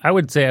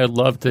say I'd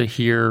love to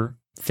hear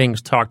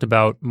things talked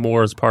about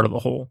more as part of a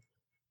whole.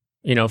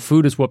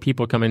 Food is what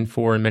people come in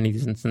for in many of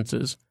these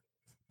instances.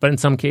 But in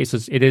some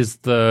cases, it is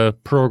the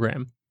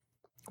program,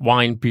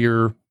 wine,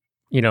 beer,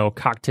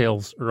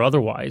 cocktails or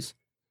otherwise,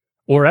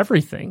 or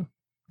everything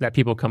that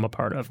people come a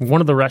part of.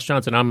 One of the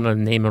restaurants, and I'm going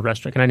to name a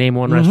restaurant. Can I name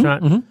one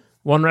restaurant? Mm-hmm.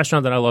 One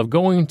restaurant that I love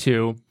going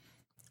to,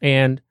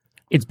 and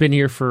it's been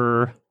here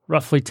for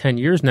roughly 10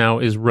 years now,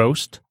 is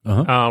Roast.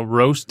 Uh-huh.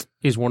 Roast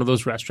is one of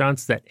those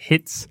restaurants that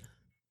hits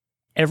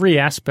every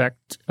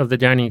aspect of the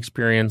dining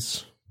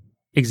experience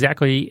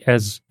exactly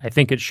as I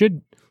think it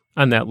should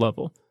on that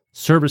level.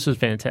 Service is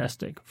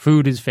fantastic.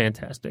 Food is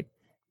fantastic.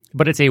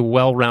 But it's a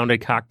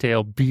well-rounded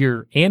cocktail,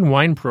 beer, and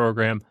wine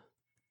program.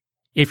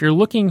 If you're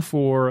looking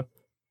for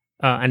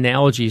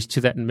analogies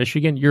to that in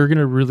Michigan, you're going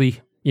to really,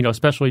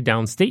 especially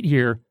downstate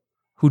here,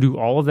 who do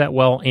all of that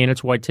well and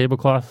it's white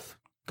tablecloth,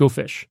 Go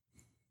Fish.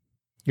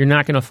 You're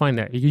not going to find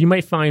that. You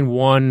might find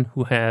one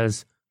who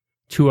has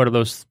two out of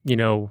those,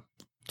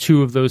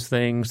 two of those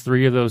things,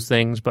 three of those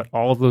things, but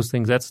all of those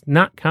things, that's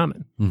not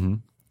common. Mm-hmm.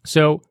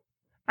 So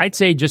I'd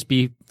say just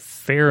be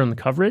fair in the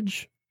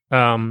coverage.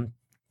 Don't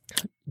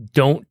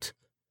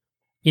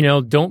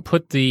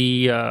put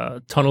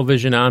the tunnel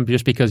vision on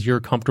just because you're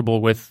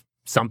comfortable with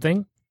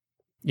something.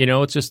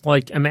 It's just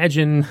like,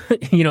 imagine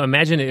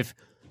if,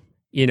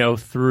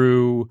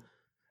 through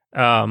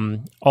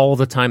all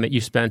the time that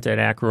you spent at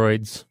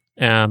Ackroyd's,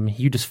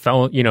 you just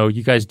fell,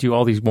 you guys do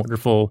all these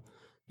wonderful,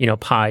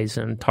 pies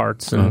and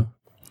tarts, and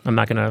I'm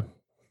not going to,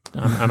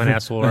 I'm an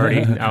asshole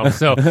already now.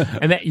 So,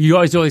 and that you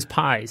always do all these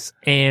pies,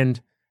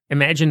 and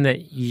imagine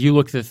that you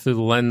look through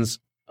the lens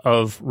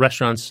of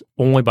restaurants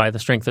only by the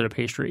strength of the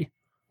pastry,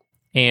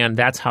 and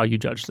that's how you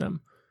judge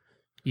them.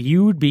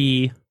 You would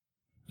be,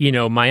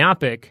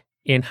 myopic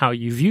in how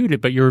you viewed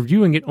it, but you're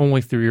viewing it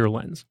only through your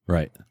lens.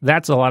 Right.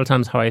 That's a lot of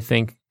times how I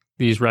think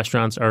these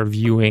restaurants are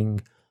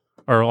viewing,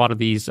 or a lot of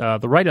these, the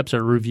write-ups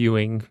are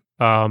reviewing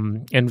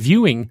and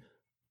viewing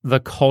the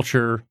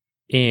culture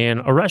in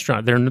a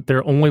restaurant.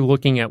 They're only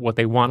looking at what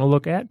they want to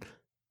look at,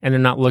 and they're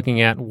not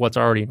looking at what's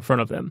already in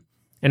front of them.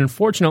 And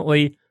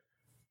unfortunately,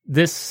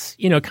 this,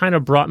 kind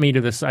of brought me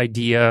to this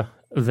idea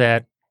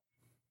that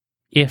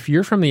if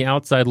you're from the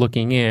outside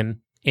looking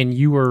in and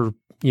you were,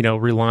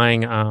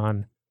 relying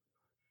on,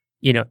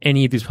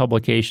 any of these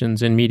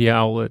publications and media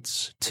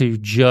outlets to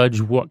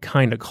judge what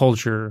kind of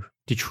culture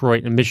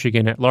Detroit and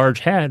Michigan at large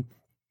had,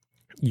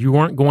 you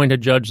aren't going to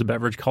judge the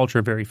beverage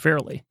culture very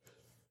fairly.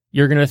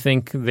 You're going to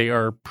think they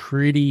are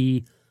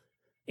pretty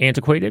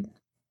antiquated,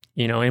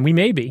 and we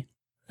may be,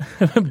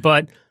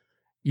 but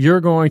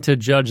you're going to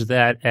judge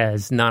that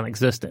as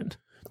non-existent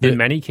in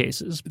many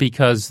cases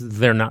because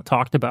they're not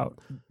talked about.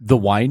 The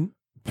wine,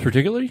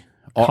 particularly,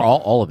 or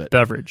all of it?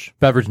 Beverage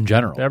in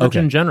general. Beverage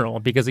in general,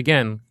 because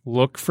again,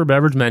 look for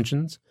beverage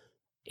mentions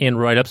and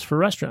write-ups for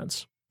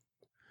restaurants.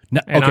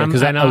 No, okay,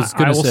 because I was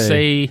going to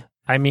say,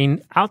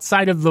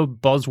 outside of the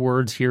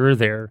buzzwords here or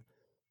there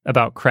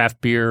about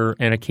craft beer,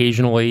 and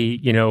occasionally,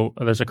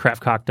 there's a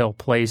craft cocktail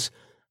place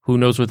who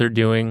knows what they're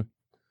doing.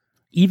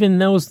 Even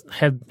those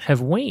have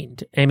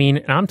waned.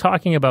 I'm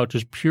talking about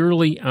just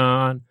purely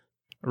on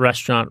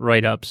restaurant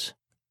write-ups,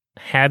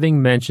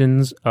 having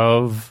mentions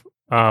of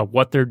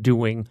what they're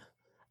doing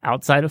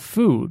outside of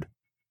food.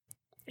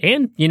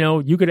 And,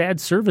 you could add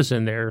service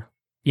in there.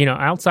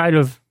 Outside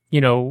of,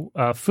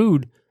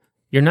 food,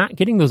 you're not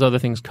getting those other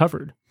things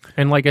covered.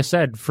 And like I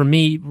said, for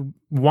me,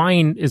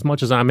 wine, as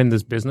much as I'm in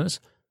this business,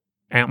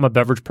 I'm a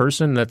beverage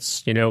person.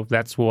 That's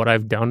what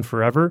I've done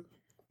forever.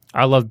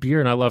 I love beer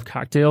and I love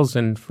cocktails.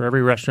 And for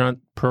every restaurant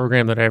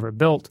program that I ever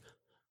built,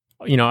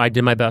 I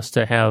did my best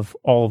to have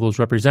all of those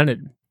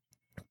represented.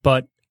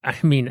 But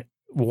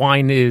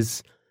wine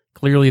is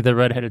clearly the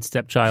redheaded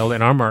stepchild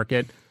in our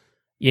market.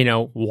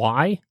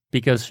 Why?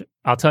 Because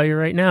I'll tell you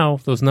right now,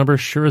 those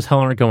numbers sure as hell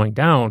aren't going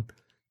down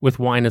with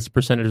wine as a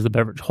percentage of the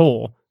beverage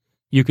whole.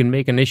 You can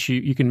make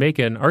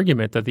an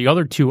argument that the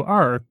other two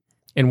are,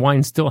 and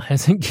wine still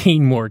hasn't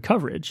gained more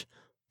coverage.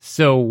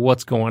 So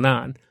what's going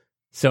on?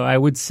 So I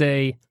would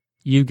say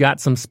you got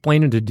some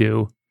splaining to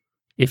do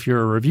if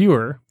you're a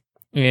reviewer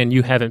and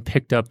you haven't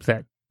picked up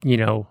that,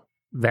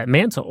 that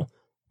mantle.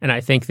 And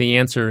I think the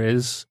answer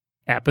is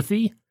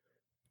apathy,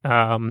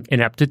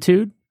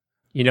 ineptitude,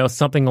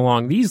 something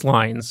along these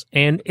lines.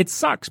 And it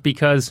sucks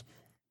because,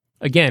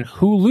 again,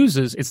 who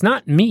loses? It's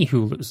not me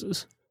who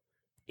loses.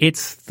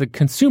 It's the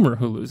consumer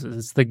who loses.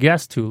 It's the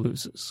guest who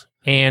loses.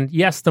 And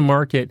yes, the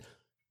market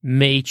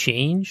may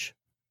change,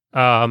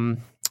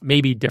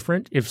 may be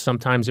different if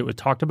sometimes it was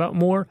talked about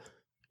more.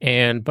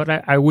 But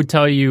I would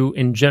tell you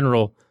in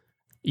general,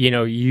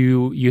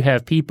 you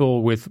have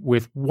people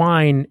with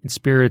wine and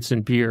spirits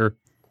and beer.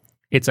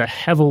 It's a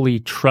heavily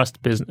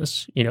trust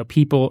business.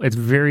 People, it's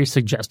very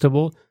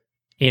suggestible,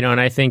 and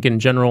I think in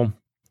general,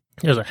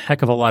 there's a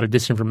heck of a lot of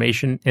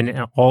disinformation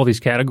in all these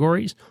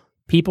categories.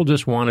 People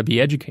just want to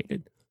be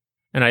educated.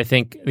 And I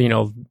think,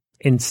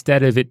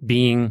 instead of it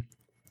being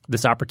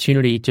this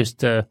opportunity just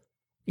to,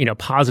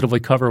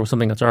 positively cover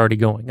something that's already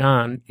going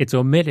on, it's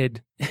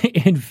omitted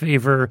in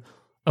favor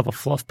of a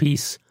fluff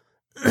piece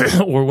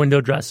or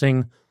window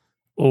dressing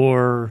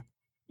or,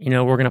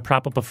 we're going to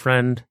prop up a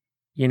friend,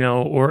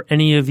 or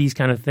any of these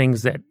kind of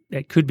things that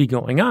could be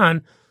going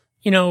on,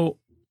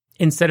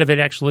 instead of it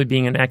actually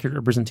being an accurate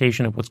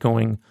representation of what's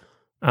going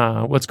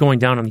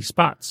down on these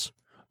spots.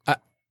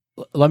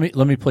 Let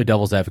me play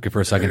devil's advocate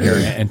for a second here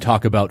and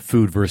talk about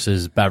food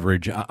versus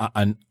beverage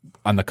on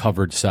the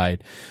coverage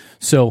side.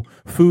 So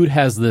food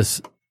has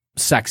this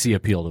sexy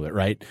appeal to it,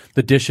 right?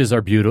 The dishes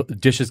are beautiful.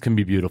 Dishes can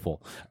be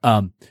beautiful.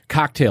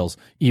 Cocktails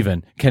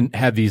even can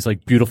have these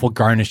like beautiful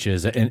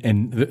garnishes,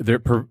 and they're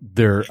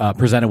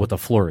presented with a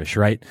flourish,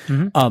 right?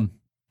 Mm-hmm.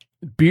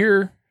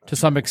 Beer to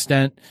some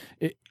extent,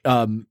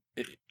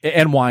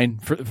 and wine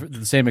for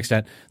the same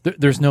extent.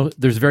 There's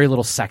very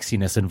little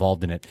sexiness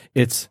involved in it.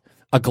 It's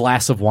a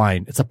glass of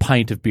wine. It's a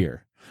pint of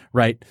beer,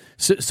 right?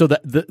 So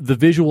that the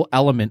visual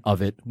element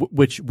of it,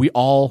 which we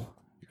all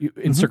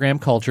Instagram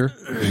culture,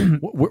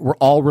 we're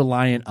all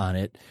reliant on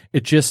it.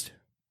 It just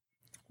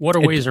what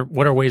are ways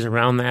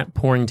around that?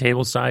 Pouring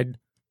tableside,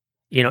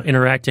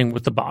 interacting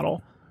with the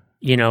bottle,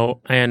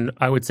 and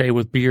I would say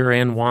with beer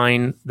and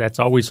wine, that's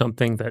always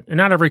something that and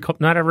not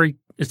every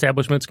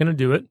establishment's going to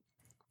do it,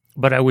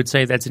 but I would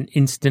say that's an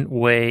instant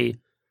way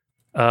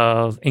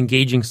of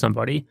engaging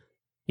somebody.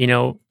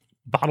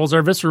 Bottles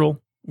are visceral.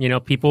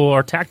 People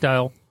are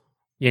tactile.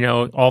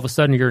 All of a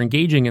sudden you're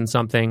engaging in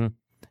something,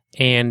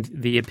 and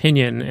the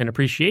opinion and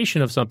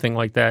appreciation of something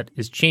like that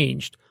is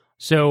changed.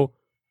 So,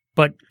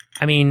 but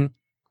I mean,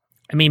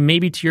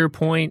 maybe to your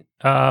point,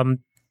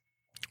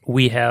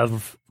 we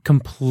have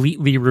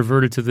completely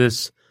reverted to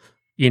this,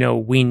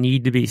 we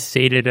need to be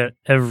sated at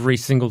every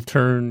single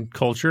turn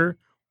culture.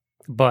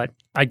 But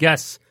I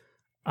guess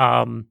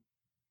I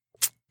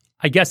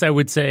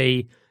would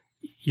say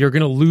you're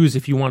going to lose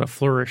if you want to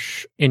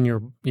flourish in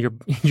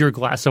your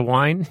glass of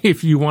wine.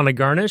 If you want to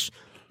garnish,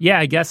 yeah,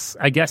 I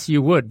guess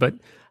you would. But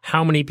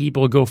how many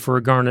people go for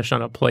a garnish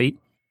on a plate,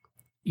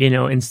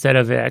 instead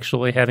of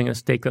actually having a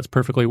steak that's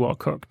perfectly well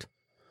cooked?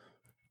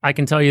 I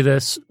can tell you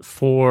this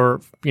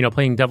for,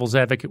 playing devil's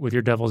advocate with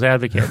your devil's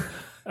advocate.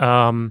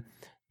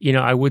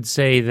 I would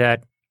say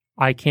that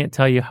I can't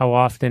tell you how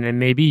often, and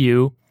maybe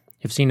you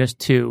have seen this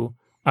too.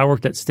 I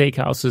worked at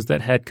steakhouses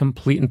that had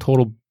complete and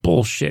total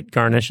bullshit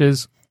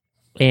garnishes.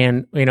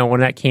 And, when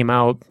that came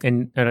out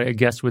and a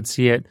guest would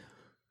see it,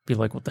 be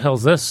like, what the hell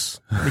is this?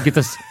 You get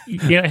this,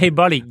 hey,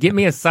 buddy, get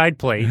me a side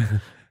plate.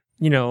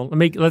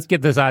 Let's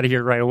get this out of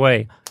here right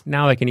away.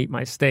 Now I can eat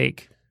my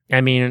steak.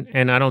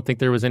 And I don't think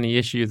there was any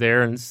issue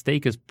there. And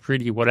steak is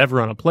pretty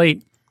whatever on a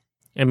plate.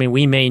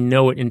 We may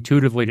know it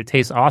intuitively to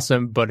taste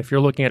awesome, but if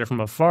you're looking at it from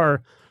afar,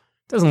 it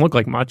doesn't look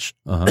like much.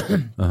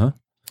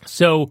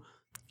 So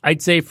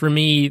I'd say for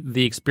me,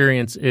 the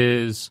experience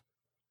is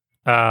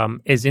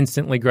as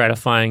instantly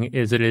gratifying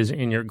as it is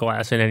in your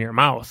glass and in your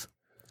mouth.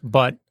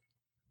 But,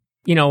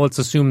 let's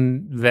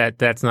assume that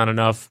that's not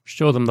enough.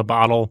 Show them the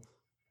bottle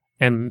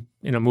and,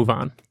 move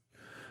on.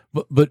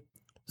 But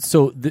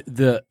so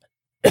the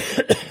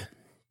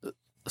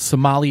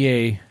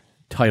sommelier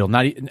title,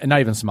 not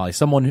even sommelier,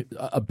 someone,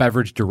 a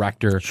beverage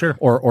director, sure,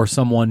 or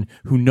someone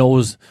who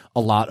knows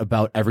a lot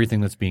about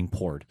everything that's being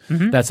poured.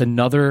 Mm-hmm. That's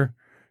another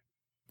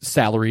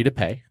salary to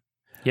pay.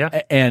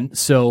 Yeah. And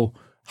so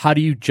how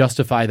do you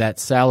justify that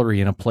salary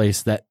in a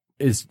place that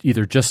is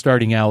either just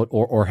starting out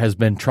or has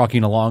been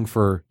trucking along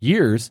for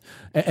years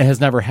and has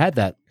never had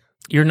that?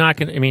 You're not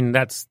going to,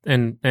 that's,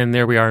 and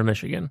there we are in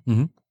Michigan.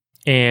 Mm-hmm.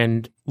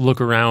 And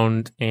look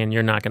around and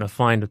you're not going to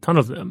find a ton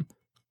of them.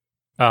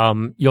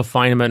 You'll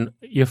find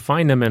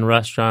them in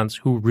restaurants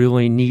who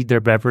really need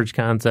their beverage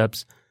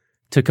concepts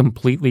to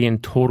completely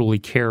and totally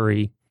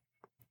carry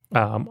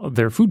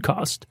their food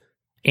cost,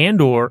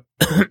 and or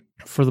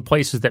for the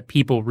places that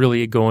people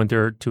really go in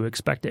there to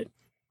expect it.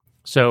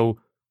 So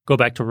go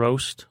back to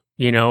roast,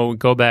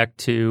 go back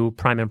to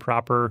prime and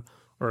proper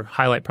or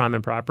highlight prime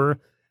and proper.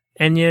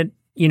 And yet,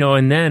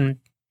 and then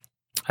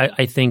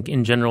I think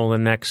in general, the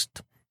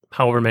next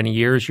however many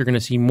years, you're going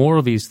to see more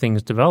of these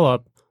things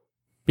develop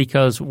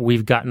because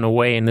we've gotten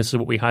away, and this is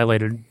what we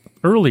highlighted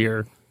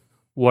earlier,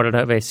 what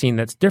have I seen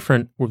that's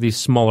different were these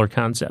smaller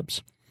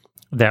concepts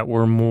that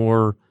were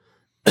more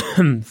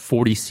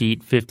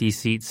 40-seat,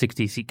 50-seat,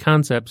 60-seat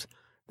concepts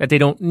that they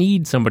don't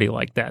need somebody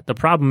like that. The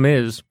problem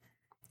is,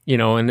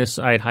 and this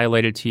I had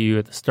highlighted to you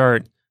at the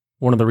start,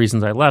 one of the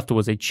reasons I left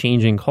was a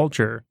changing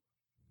culture.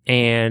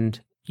 And,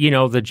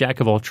 the jack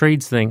of all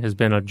trades thing has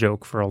been a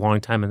joke for a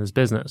long time in this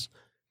business.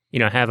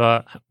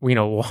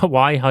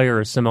 Why hire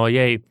a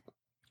sommelier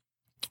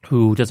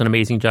who does an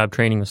amazing job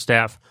training the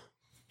staff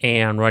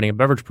and writing a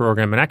beverage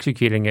program and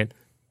executing it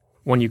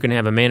when you can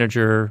have a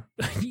manager,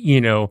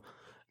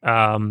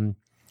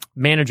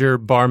 manager,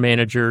 bar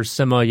manager,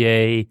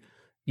 sommelier,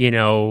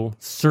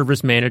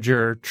 service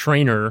manager,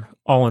 trainer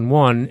all in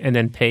one, and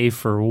then pay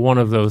for one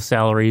of those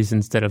salaries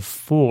instead of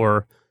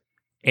 4,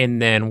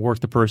 and then work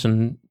the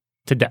person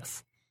to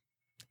death.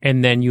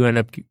 And then you end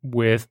up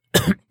with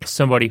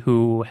somebody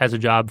who has a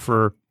job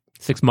for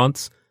 6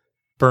 months,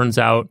 burns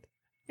out,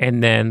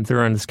 and then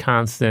they're in this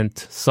constant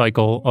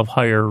cycle of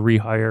hire,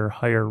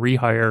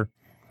 rehire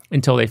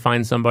until they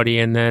find somebody.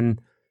 And then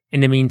in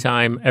the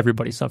meantime,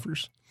 everybody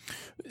suffers.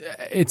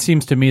 It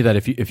seems to me that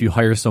if you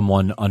hire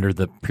someone under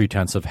the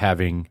pretense of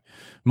having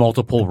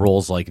multiple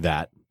roles like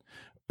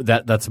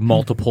that's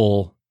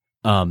multiple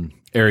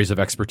areas of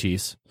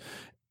expertise.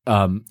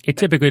 It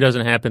typically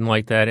doesn't happen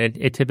like that.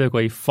 It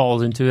typically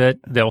falls into it.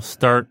 They'll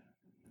start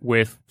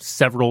with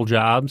several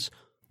jobs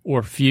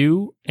or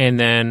few, and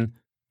then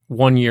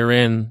 1 year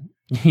in,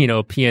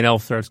 P&L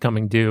starts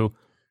coming due,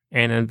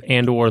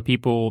 and or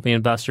the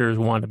investors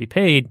want to be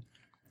paid.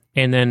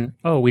 And then,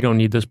 we don't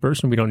need this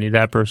person, we don't need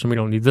that person, we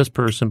don't need this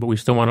person, but we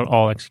still want it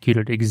all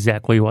executed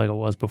exactly like it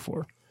was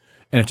before.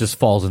 And it just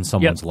falls in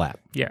someone's lap.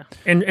 Yeah.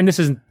 And this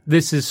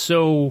is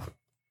so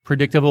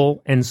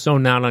predictable and so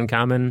not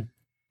uncommon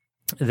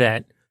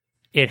that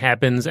it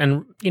happens.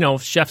 And,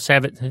 chefs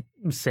have it,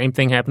 same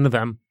thing happen to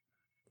them.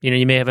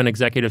 You may have an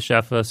executive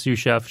chef, a sous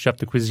chef, chef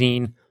de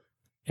cuisine,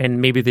 and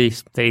maybe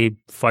they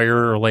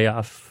fire or lay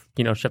off,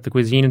 chef de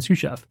cuisine and sous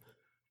chef.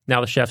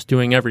 Now the chef's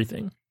doing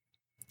everything.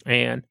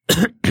 And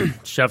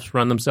chefs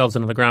run themselves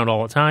into the ground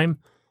all the time.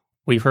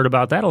 We've heard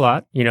about that a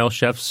lot.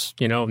 Chefs,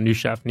 new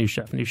chef.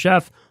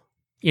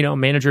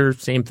 Manager,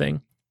 same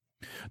thing.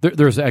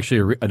 There's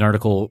actually an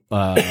article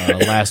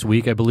last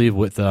week, I believe,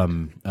 with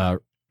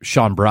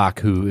Sean Brock,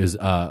 who is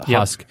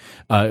Husk.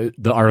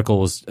 The article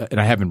was, and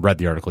I haven't read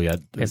the article yet.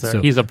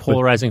 He's a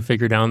polarizing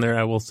figure down there.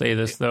 I will say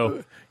this,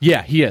 though.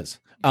 Yeah, he is.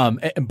 But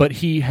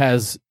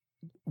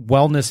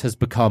wellness has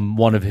become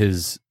one of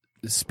his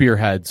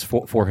spearheads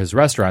for his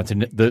restaurants,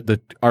 and the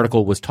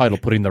article was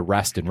titled "Putting the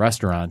Rest in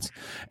Restaurants,"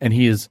 and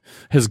his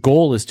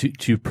goal is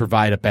to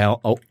provide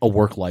a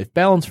work-life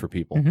balance for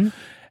people,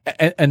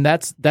 and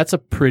that's a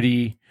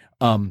pretty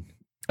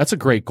that's a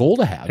great goal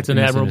to have. It's an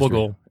admirable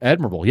goal.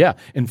 Admirable, yeah.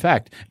 In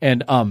fact,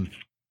 and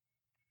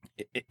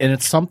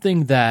it's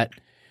something that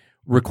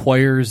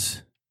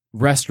requires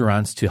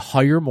restaurants to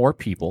hire more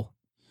people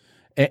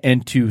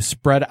and to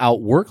spread out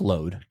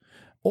workload,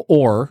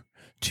 or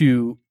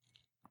to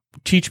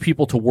teach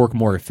people to work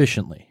more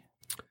efficiently.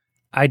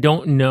 I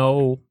don't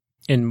know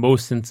in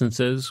most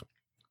instances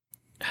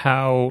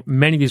how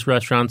many of these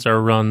restaurants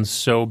are run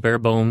so bare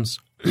bones,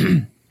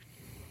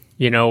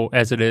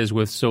 as it is,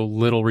 with so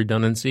little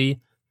redundancy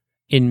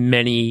in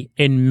many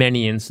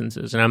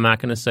instances. And I'm not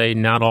going to say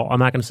not all, I'm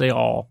not going to say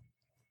all,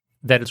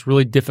 that it's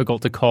really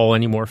difficult to call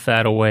any more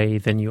fat away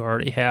than you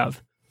already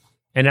have.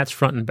 And that's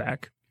front and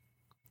back.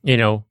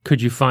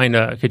 Could you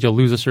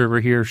lose a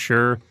server here?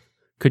 Sure.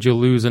 Could you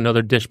lose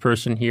another dish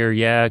person here?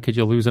 Yeah. Could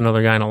you lose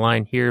another guy in a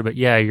line here? But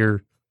yeah,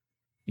 you're,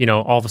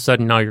 all of a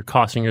sudden now you're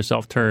costing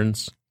yourself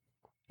turns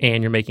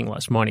and you're making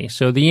less money.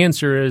 So the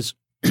answer is,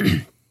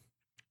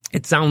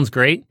 it sounds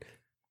great,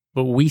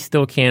 but we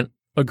still can't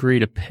agree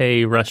to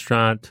pay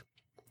restaurant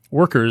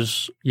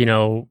workers,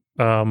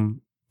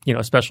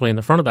 especially in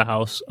the front of the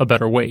house, a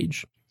better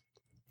wage.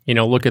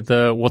 Look at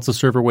what's the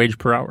server wage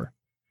per hour?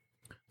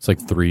 It's like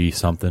 3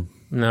 something.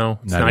 No,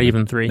 it's not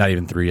even 3. Not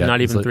even 3 yet.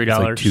 Not even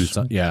 $3. It's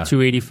like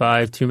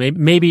 $2.85,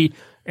 maybe.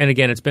 And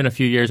again, it's been a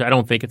few years. I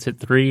don't think it's hit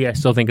 3. I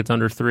still think it's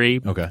under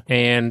 3. Okay.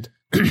 And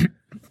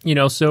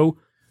so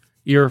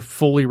you're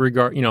fully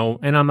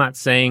and I'm not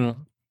saying,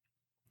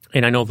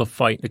 and I know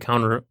the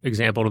counter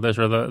example to this,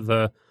 or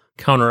the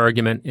counter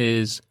argument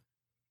is,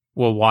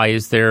 well, why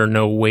is there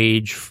no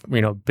wage,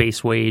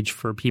 base wage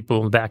for people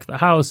in the back of the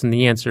house? And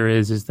the answer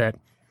is that,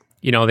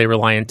 they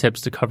rely on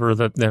tips to cover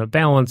the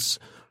balance,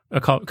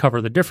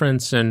 cover the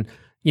difference. And,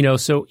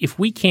 so if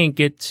we can't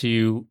get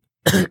to,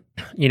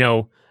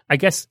 I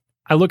guess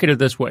I look at it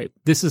this way.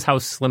 This is how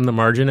slim the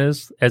margin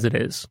is as it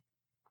is.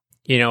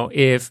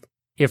 If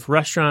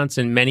restaurants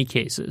in many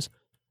cases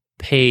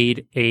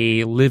paid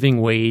a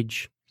living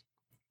wage,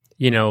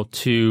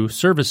 to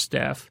service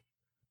staff,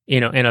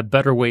 and a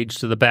better wage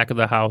to the back of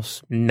the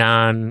house,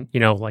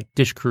 like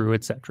dish crew,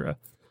 etc.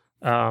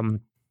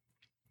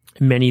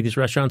 Many of these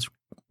restaurants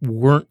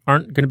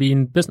aren't going to be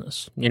in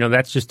business.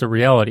 That's just the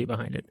reality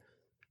behind it.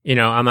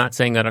 I'm not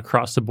saying that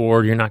across the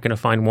board you're not going to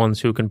find ones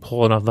who can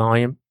pull enough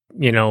volume,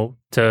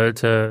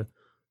 to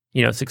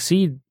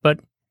succeed. But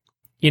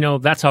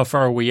that's how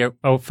far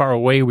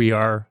away we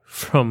are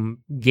from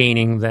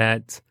gaining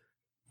that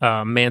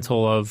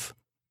mantle of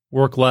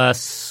work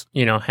less,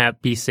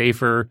 be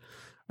safer,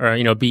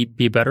 or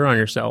be better on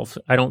yourself.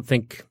 I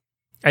think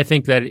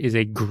that is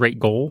a great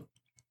goal,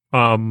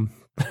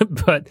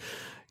 but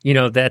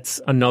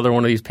that's another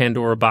one of these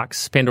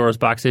Pandora's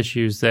box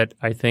issues that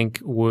I think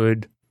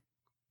would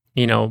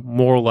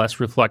more or less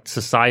reflect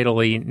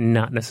societally,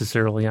 not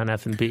necessarily on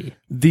F&B.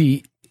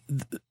 The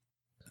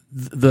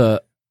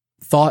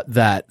thought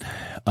that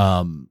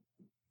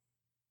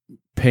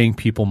paying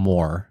people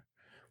more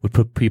would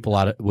put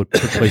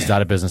places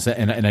out of business,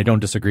 and I don't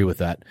disagree with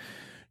that.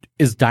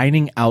 Is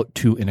dining out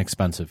too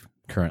inexpensive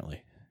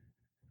currently?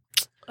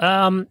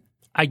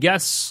 I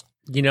guess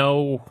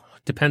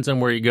depends on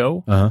where you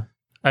go. Uh-huh.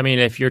 I mean,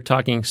 if you're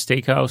talking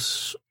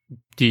steakhouse,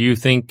 do you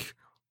think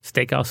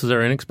steakhouses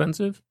are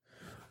inexpensive?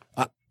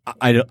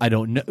 I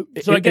don't know.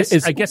 So I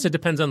guess it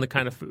depends on the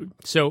kind of food.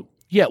 So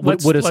yeah,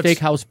 would a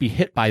steakhouse be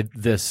hit by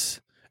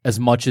this as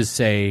much as,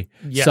 say,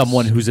 yes,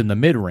 someone who's in the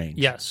mid-range?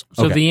 Yes.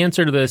 So the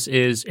answer to this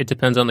is it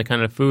depends on the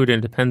kind of food,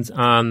 and it depends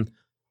on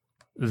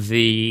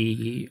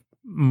the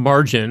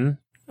margin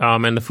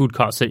and the food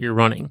costs that you're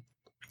running.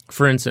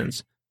 For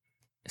instance,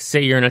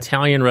 say you're an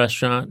Italian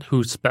restaurant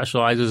who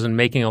specializes in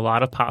making a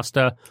lot of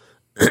pasta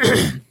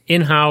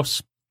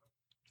in-house.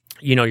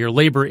 Your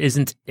labor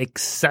isn't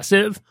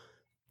excessive,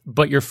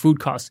 but your food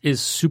cost is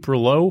super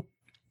low,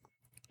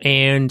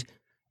 and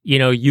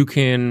you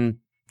can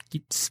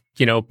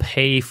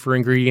pay for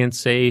ingredients,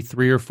 say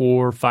 $3 or $4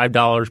 or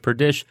 $5 per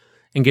dish,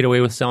 and get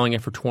away with selling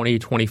it for $20,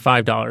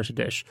 $25 a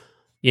dish.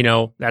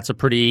 That's a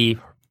pretty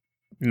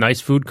nice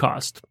food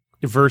cost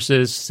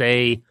versus,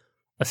 say,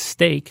 a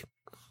steak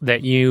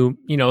that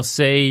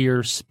say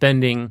you're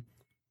spending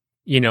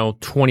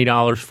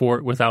 $20 for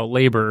it without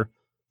labor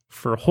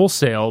for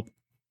wholesale,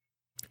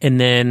 and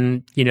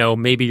then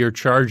maybe you're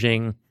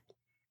charging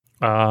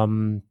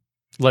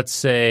let's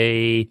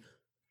say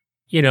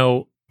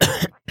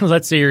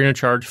let's say you're going to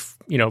charge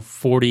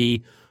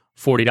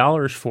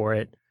 $40 for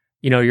it.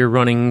 You're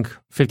running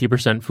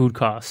 50% food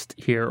cost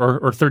here,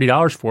 or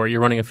 $30 for it. You're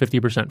running a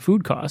 50%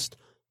 food cost.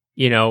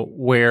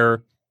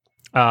 Where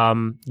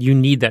you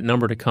need that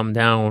number to come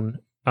down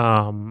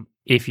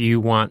if you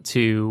want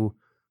to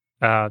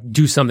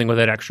do something with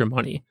that extra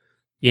money.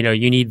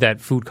 You need that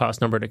food cost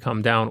number to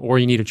come down, or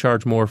you need to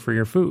charge more for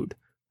your food.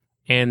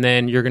 And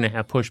then you're going to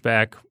have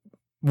pushback.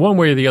 One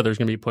way or the other is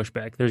going to be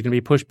pushback. There's going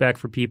to be pushback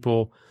for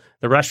people.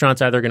 The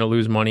restaurant's either going to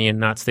lose money and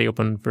not stay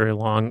open very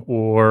long,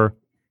 or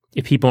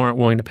if people aren't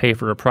willing to pay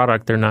for a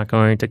product, they're not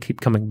going to keep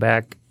coming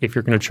back if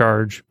you're going to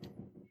charge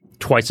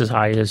twice as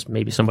high as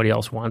maybe somebody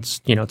else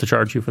wants, to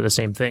charge you for the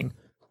same thing.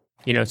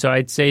 So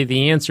I'd say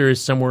the answer is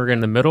somewhere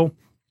in the middle.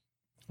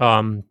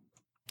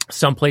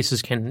 Some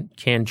places can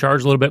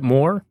charge a little bit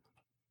more,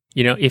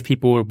 if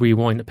people would be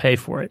willing to pay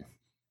for it.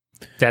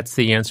 That's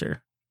the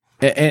answer.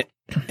 And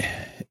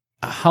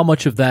how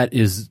much of that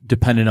is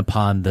dependent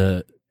upon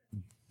the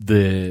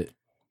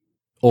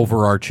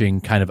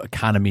overarching kind of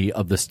economy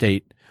of the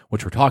state,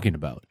 which we're talking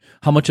about?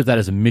 How much of that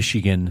is a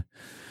Michigan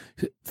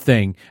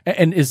thing?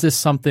 And is this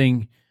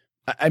something,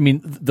 I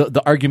mean,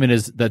 the argument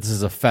is that this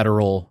is a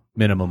federal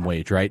minimum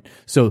wage, right?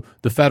 So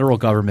the federal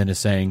government is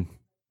saying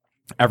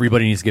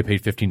everybody needs to get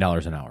paid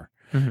 $15 an hour.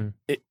 Mm-hmm.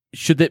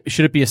 Should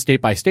it be a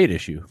state by state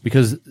issue?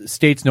 Because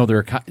states know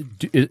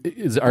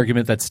is the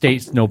argument that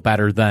states know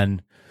better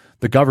than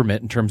the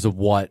government in terms of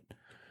what.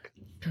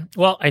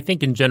 Well, I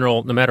think in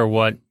general, no matter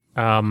what,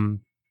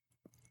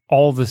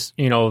 all this,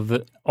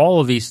 all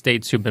of these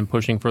states who've been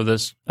pushing for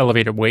this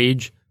elevated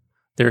wage,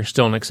 there's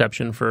still an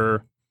exception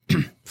for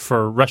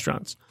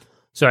restaurants.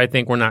 So I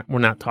think we're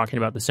not talking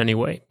about this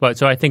anyway. But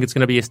so I think it's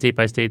going to be a state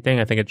by state thing.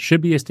 I think it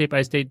should be a state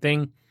by state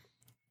thing.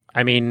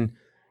 I mean,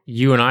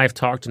 you and I have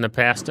talked in the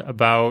past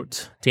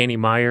about Danny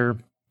Meyer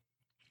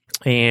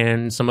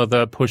and some of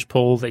the push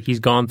pull that he's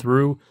gone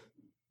through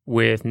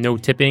with no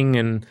tipping,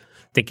 and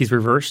I think he's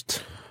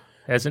reversed,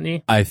 hasn't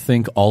he? I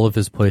think all of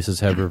his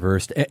places have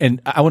reversed.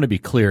 And I want to be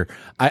clear.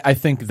 I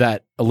think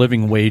that a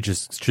living wage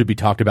should be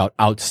talked about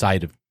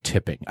outside of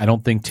tipping. I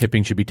don't think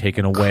tipping should be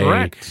taken away.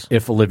 Correct.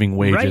 If a living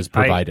wage is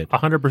provided. I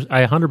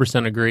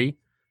 100% agree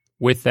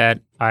with that.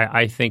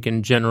 I think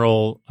in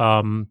general,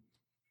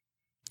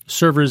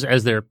 servers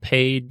as they're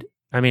paid,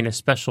 I mean,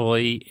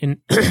 especially and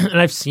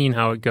I've seen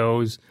how it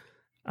goes.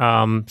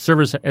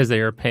 Servers as they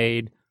are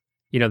paid,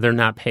 they're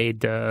not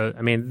paid.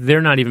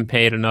 They're not even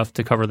paid enough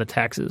to cover the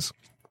taxes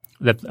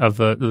of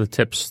the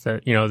tips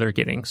that they're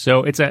getting.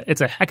 So it's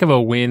a heck of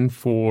a win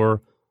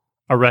for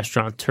a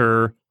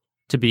restaurateur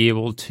to be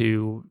able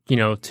to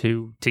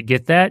to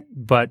get that.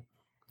 But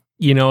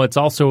it's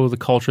also the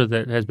culture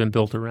that has been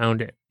built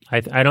around it.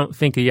 I don't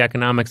think the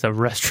economics of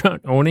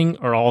restaurant owning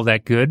are all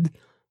that good.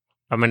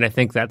 I mean, I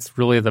think that's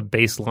really the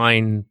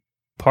baseline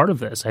part of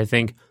this. I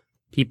think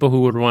people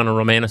who would want to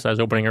romanticize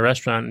opening a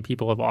restaurant, and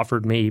people have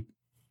offered me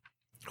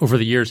over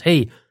the years,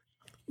 hey,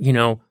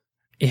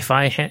 if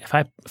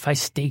I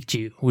staked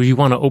you, would you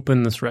want to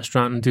open this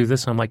restaurant and do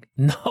this? I'm like,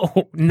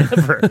 no,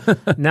 never,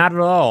 not at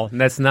all.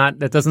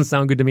 That doesn't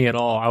sound good to me at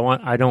all.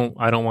 I don't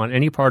want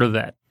any part of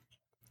that.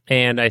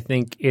 And I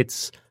think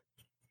it's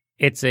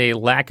a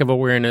lack of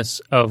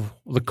awareness of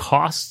the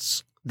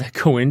costs that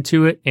go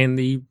into it and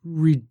the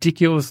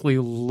ridiculously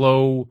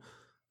low,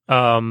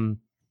 the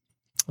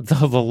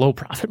low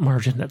profit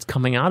margin that's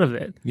coming out of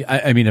it.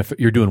 Yeah, I mean, if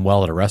you're doing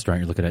well at a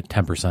restaurant, you're looking at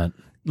 10%.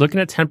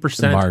 Looking at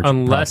 10%,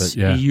 unless profit,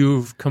 yeah.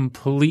 you've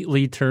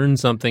completely turned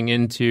something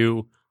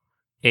into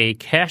a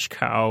cash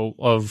cow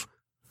of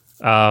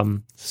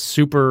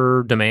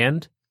super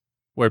demand,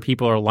 where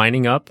people are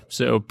lining up.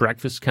 So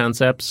breakfast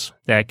concepts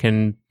that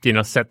can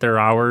set their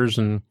hours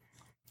and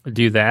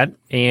do that,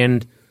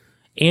 and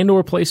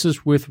or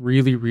places with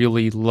really,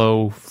 really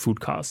low food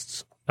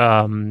costs.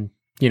 And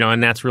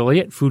that's really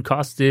it. Food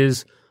cost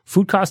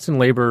and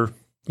labor.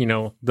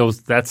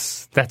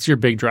 That's your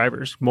big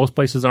drivers. Most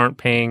places aren't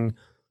paying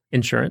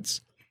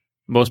insurance.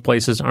 Most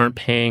places aren't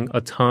paying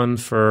a ton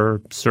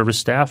for service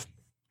staff.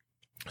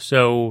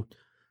 So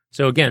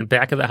again,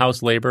 back of the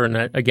house labor, and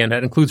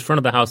that includes front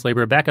of the house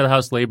labor. Back of the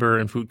house labor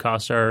and food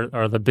costs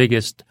are the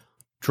biggest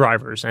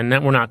drivers, and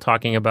that we're not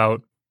talking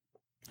about,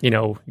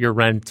 your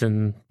rent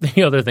and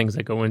the other things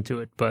that go into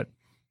it. But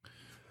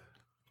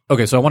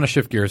okay, so I want to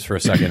shift gears for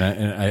a second,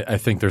 and I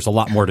think there's a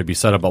lot more to be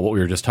said about what we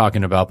were just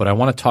talking about. But I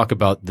want to talk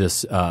about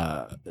this.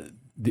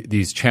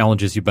 These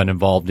challenges you've been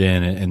involved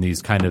in and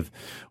these kind of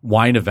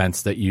wine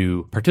events that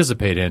you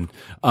participate in.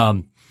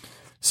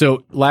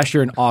 So last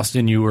year in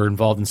Austin, you were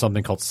involved in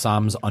something called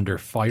Soms Under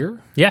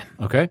Fire. Yeah.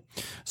 Okay.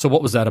 So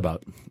what was that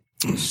about?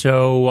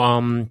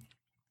 So,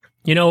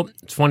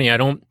 it's funny.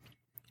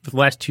 For the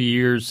last 2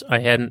 years, I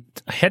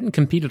hadn't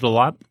competed a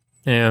lot.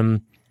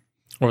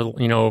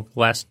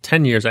 Last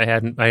 10 years, I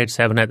just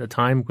haven't had the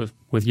time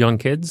with young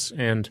kids,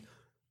 and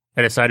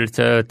I decided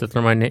to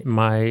throw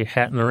my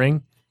hat in the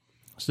ring.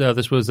 So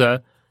this was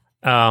a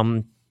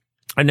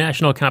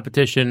national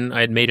competition.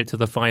 I had made it to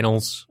the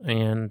finals,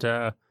 and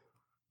it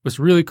was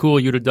really cool.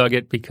 You'd have dug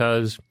it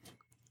because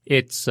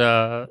it's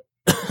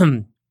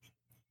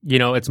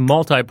it's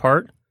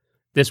multi-part.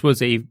 This was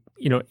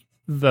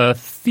the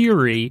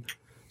theory.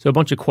 So a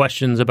bunch of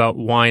questions about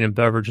wine and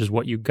beverage is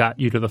what got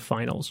you to the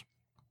finals,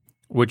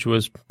 which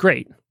was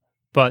great.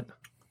 But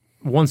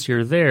once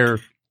you're there,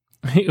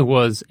 it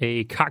was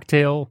a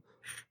cocktail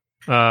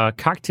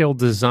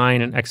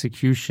design and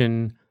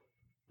execution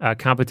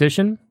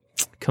competition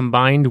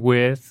combined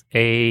with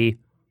a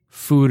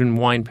food and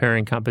wine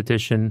pairing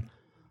competition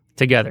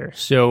together.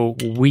 So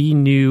we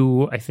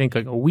knew, I think,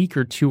 like a week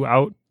or two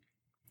out,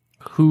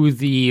 who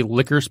the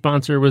liquor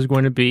sponsor was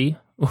going to be.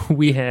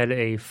 We had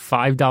a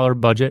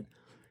 $5 budget,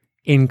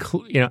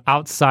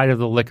 outside of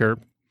the liquor,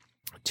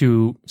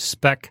 to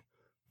spec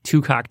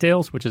 2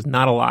 cocktails, which is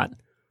not a lot.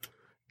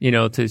 So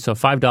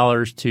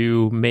 $5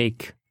 to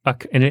make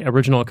an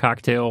original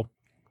cocktail,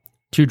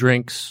 2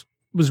 drinks,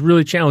 was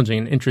really challenging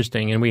and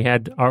interesting. And we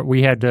had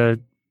to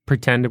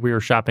pretend that we were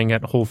shopping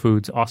at Whole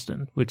Foods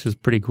Austin, which is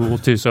pretty cool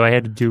too. So I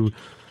had to do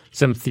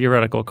some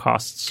theoretical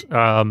costs.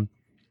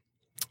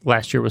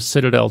 Last year was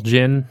Citadel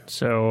Gin,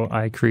 so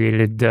I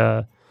created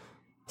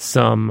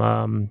some.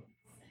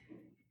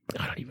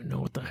 I don't even know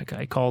what the heck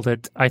I called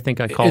it. I think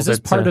I called it. Is this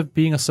part of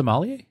being a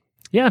sommelier?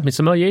 Yeah,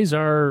 sommeliers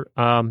are.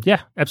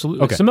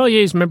 Absolutely. Okay.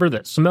 Sommeliers, remember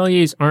this.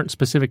 Sommeliers aren't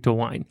specific to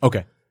wine.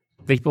 Okay.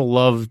 People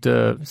loved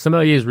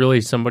sommelier is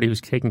really somebody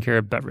who's taking care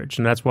of beverage,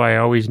 and that's why I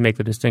always make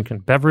the distinction: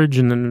 beverage,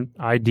 and then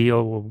I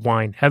deal with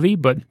wine heavy.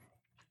 But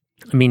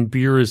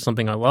beer is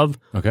something I love.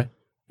 Okay.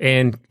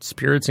 And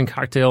spirits and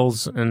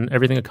cocktails and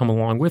everything that come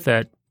along with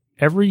that.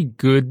 Any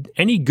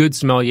good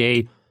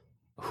sommelier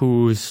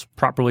who's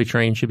properly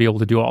trained should be able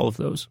to do all of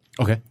those.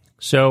 Okay.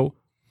 So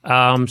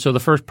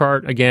the first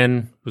part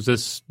again was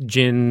this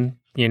gin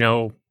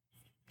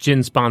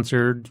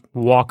sponsored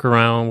walk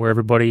around where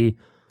everybody,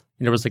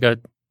 there was like a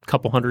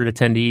couple hundred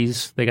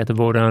attendees. They got to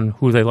vote on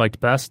who they liked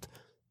best.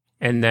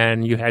 And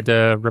then you had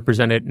to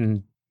represent it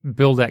and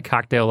build that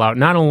cocktail out.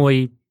 Not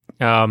only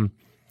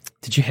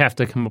did you have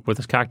to come up with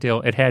this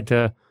cocktail, it had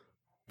to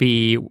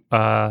be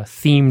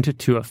themed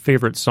to a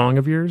favorite song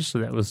of yours. So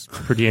that was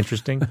pretty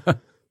interesting.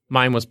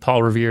 Mine was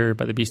Paul Revere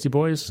by the Beastie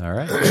Boys. All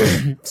right.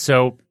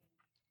 So,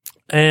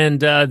 and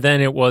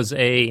then it was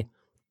you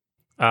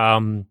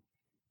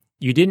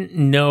didn't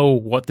know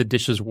what the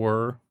dishes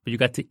were, but you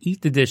got to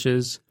eat the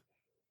dishes.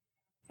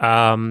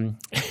 And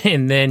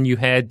then you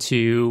had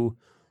to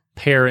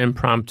pair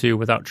impromptu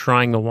without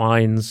trying the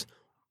wines,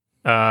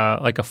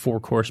 like a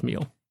 4-course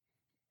meal.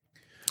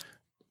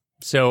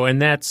 So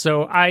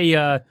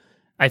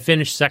I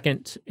finished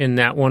second in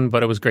that one,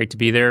 but it was great to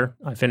be there.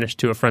 I finished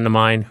to a friend of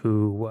mine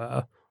who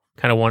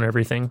kind of won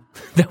everything.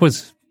 That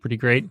was pretty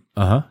great.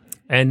 Uh-huh.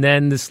 And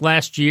then this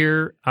last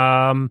year,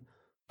 I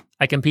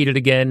competed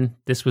again.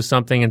 This was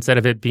something, instead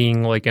of it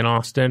being like in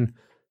Austin,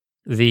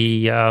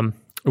 it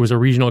was a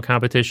regional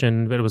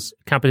competition, but it was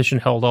a competition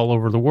held all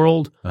over the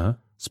world,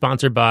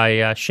 sponsored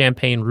by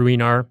Champagne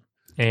Ruinart.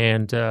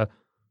 And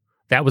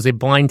that was a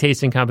blind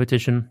tasting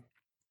competition.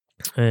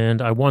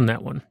 and I won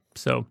that one.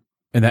 So,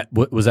 And that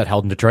was that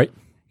held in Detroit?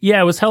 yeah,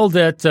 it was held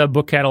at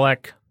Book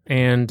Cadillac,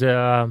 and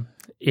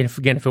if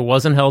it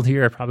wasn't held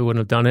here, I probably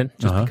wouldn't have done it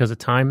just because of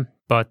time.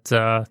 But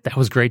that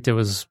was great. It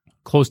was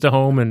close to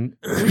home, and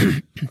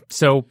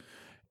so.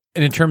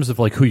 And in terms of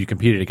like who you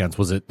competed against,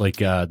 was it like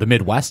the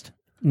Midwest?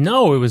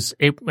 No, it was.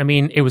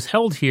 It was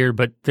held here,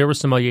 but there were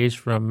sommeliers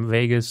from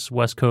Vegas,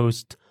 West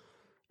Coast,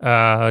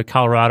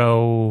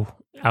 Colorado,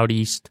 out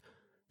east.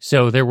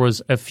 So there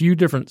was a few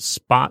different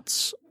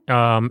spots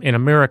in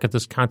America.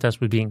 This contest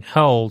was being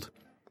held,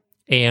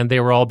 and they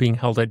were all being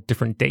held at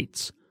different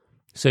dates.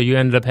 So you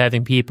ended up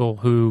having people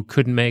who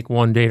couldn't make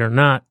one date or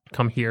not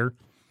come here.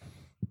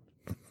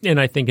 And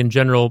I think in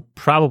general,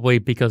 probably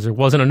because there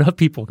wasn't enough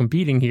people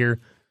competing here,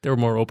 there were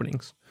more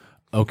openings.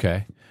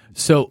 Okay,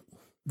 so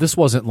this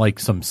wasn't like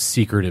some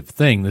secretive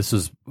thing. This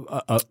is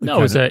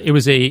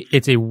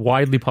it's a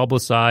widely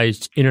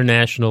publicized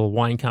international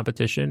wine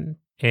competition,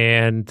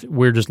 and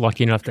we're just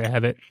lucky enough to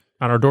have it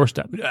on our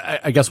doorstep.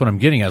 I guess what I'm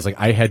getting at is like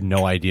I had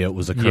no idea it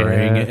was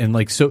occurring, Yeah. and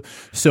like so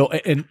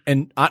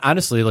and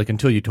honestly, like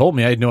until you told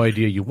me, I had no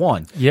idea you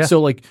won. Yeah. So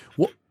like,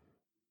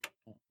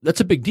 that's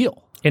a big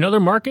deal. In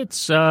other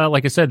markets,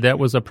 like I said, that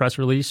was a press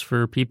release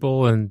for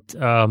people, and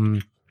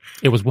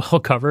it was well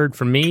covered.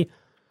 For me,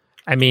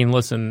 I mean,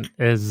 listen,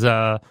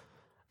 I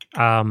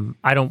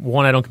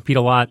don't compete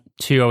a lot.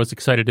 Two, I was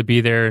excited to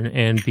be there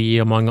and be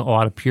among a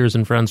lot of peers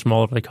and friends from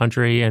all over the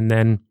country, and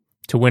then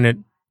to win it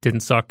didn't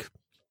suck.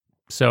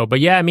 So, but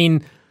yeah, I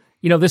mean,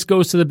 this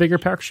goes to the bigger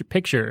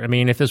picture. I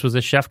mean, if this was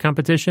a chef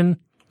competition,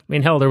 I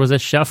mean, hell, there was a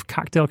chef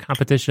cocktail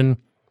competition,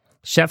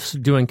 chefs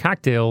doing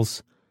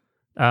cocktails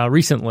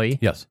recently.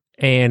 Yes.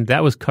 And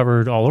that was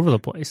covered all over the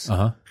place.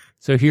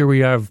 So here we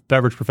have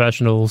beverage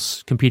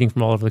professionals competing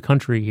from all over the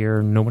country here,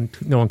 and no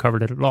one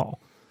covered it at all.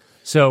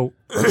 So,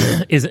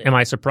 am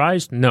I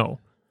surprised? No.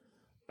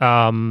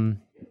 That's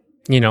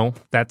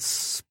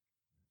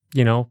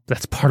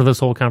part of this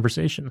whole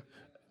conversation.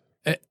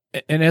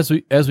 And as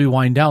we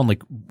wind down,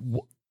 like,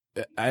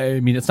 I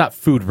mean, it's not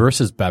food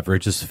versus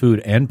beverage; it's food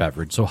and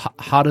beverage. So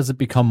how does it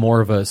become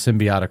more of a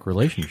symbiotic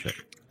relationship?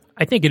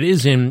 I think it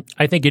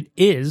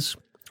is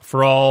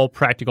for all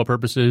practical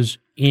purposes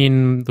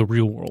in the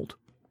real world.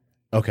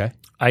 Okay.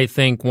 I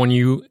think when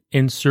you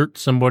insert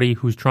somebody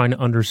who's trying to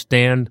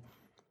understand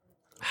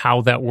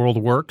how that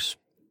world works,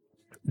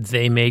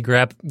 they may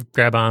grab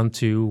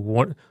onto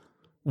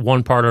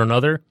one part or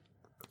another.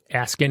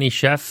 Ask any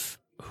chef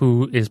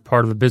who is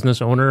part of a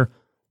business owner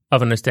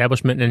of an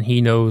establishment, and he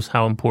knows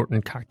how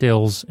important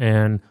cocktails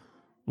and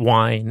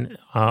wine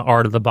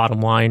are to the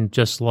bottom line,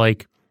 just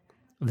like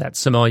that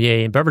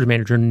sommelier and beverage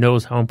manager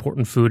knows how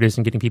important food is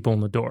in getting people in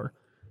the door.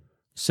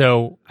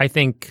 So I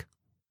think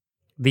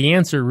the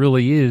answer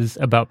really is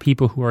about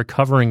people who are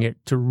covering it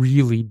to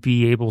really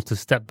be able to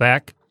step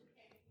back,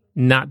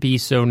 not be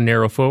so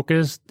narrow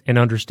focused, and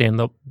understand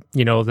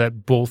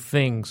that both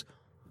things,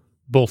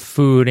 both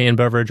food and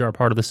beverage, are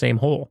part of the same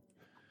whole.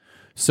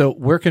 So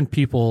where can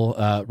people?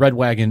 Red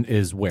Wagon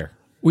is where?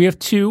 We have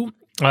two.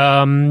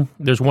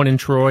 There's one in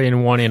Troy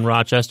and one in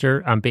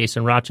Rochester. I'm based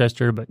in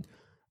Rochester, but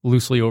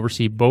loosely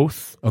oversee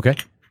both. Okay.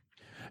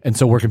 And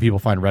so where can people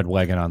find Red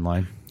Wagon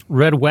online?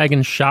 Red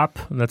Wagon Shop.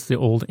 That's the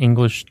old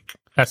English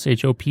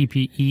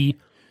SHOPPE.com.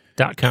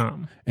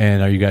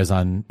 And are you guys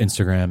on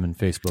Instagram and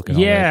Facebook and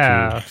all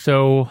that too?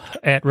 So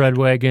at Red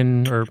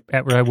Wagon or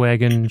at Red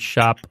Wagon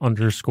Shop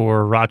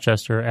 _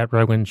 Rochester, at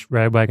Red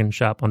Wagon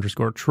Shop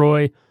 _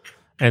 Troy,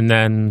 and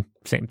then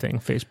same thing,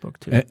 Facebook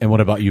too. And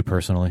what about you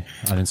personally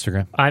on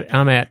Instagram?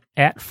 I'm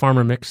at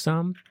Farmer Mick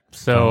Som.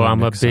 So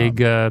Farmer I'm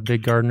Mick a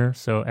big gardener.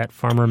 So at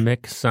Farmer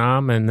Mick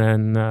Som, and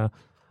then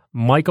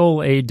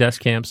Michael A.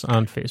 Descamps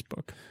on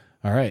Facebook.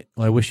 All right.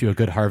 Well, I wish you a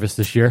good harvest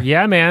this year.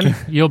 Yeah, man.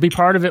 You'll be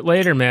part of it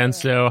later, man.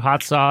 So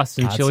hot sauce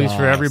and chilies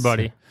for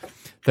everybody.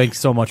 Thanks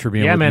so much for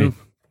being with me. Yeah, man.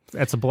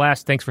 That's a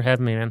blast. Thanks for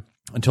having me, man.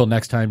 Until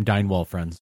next time, dine well, friends.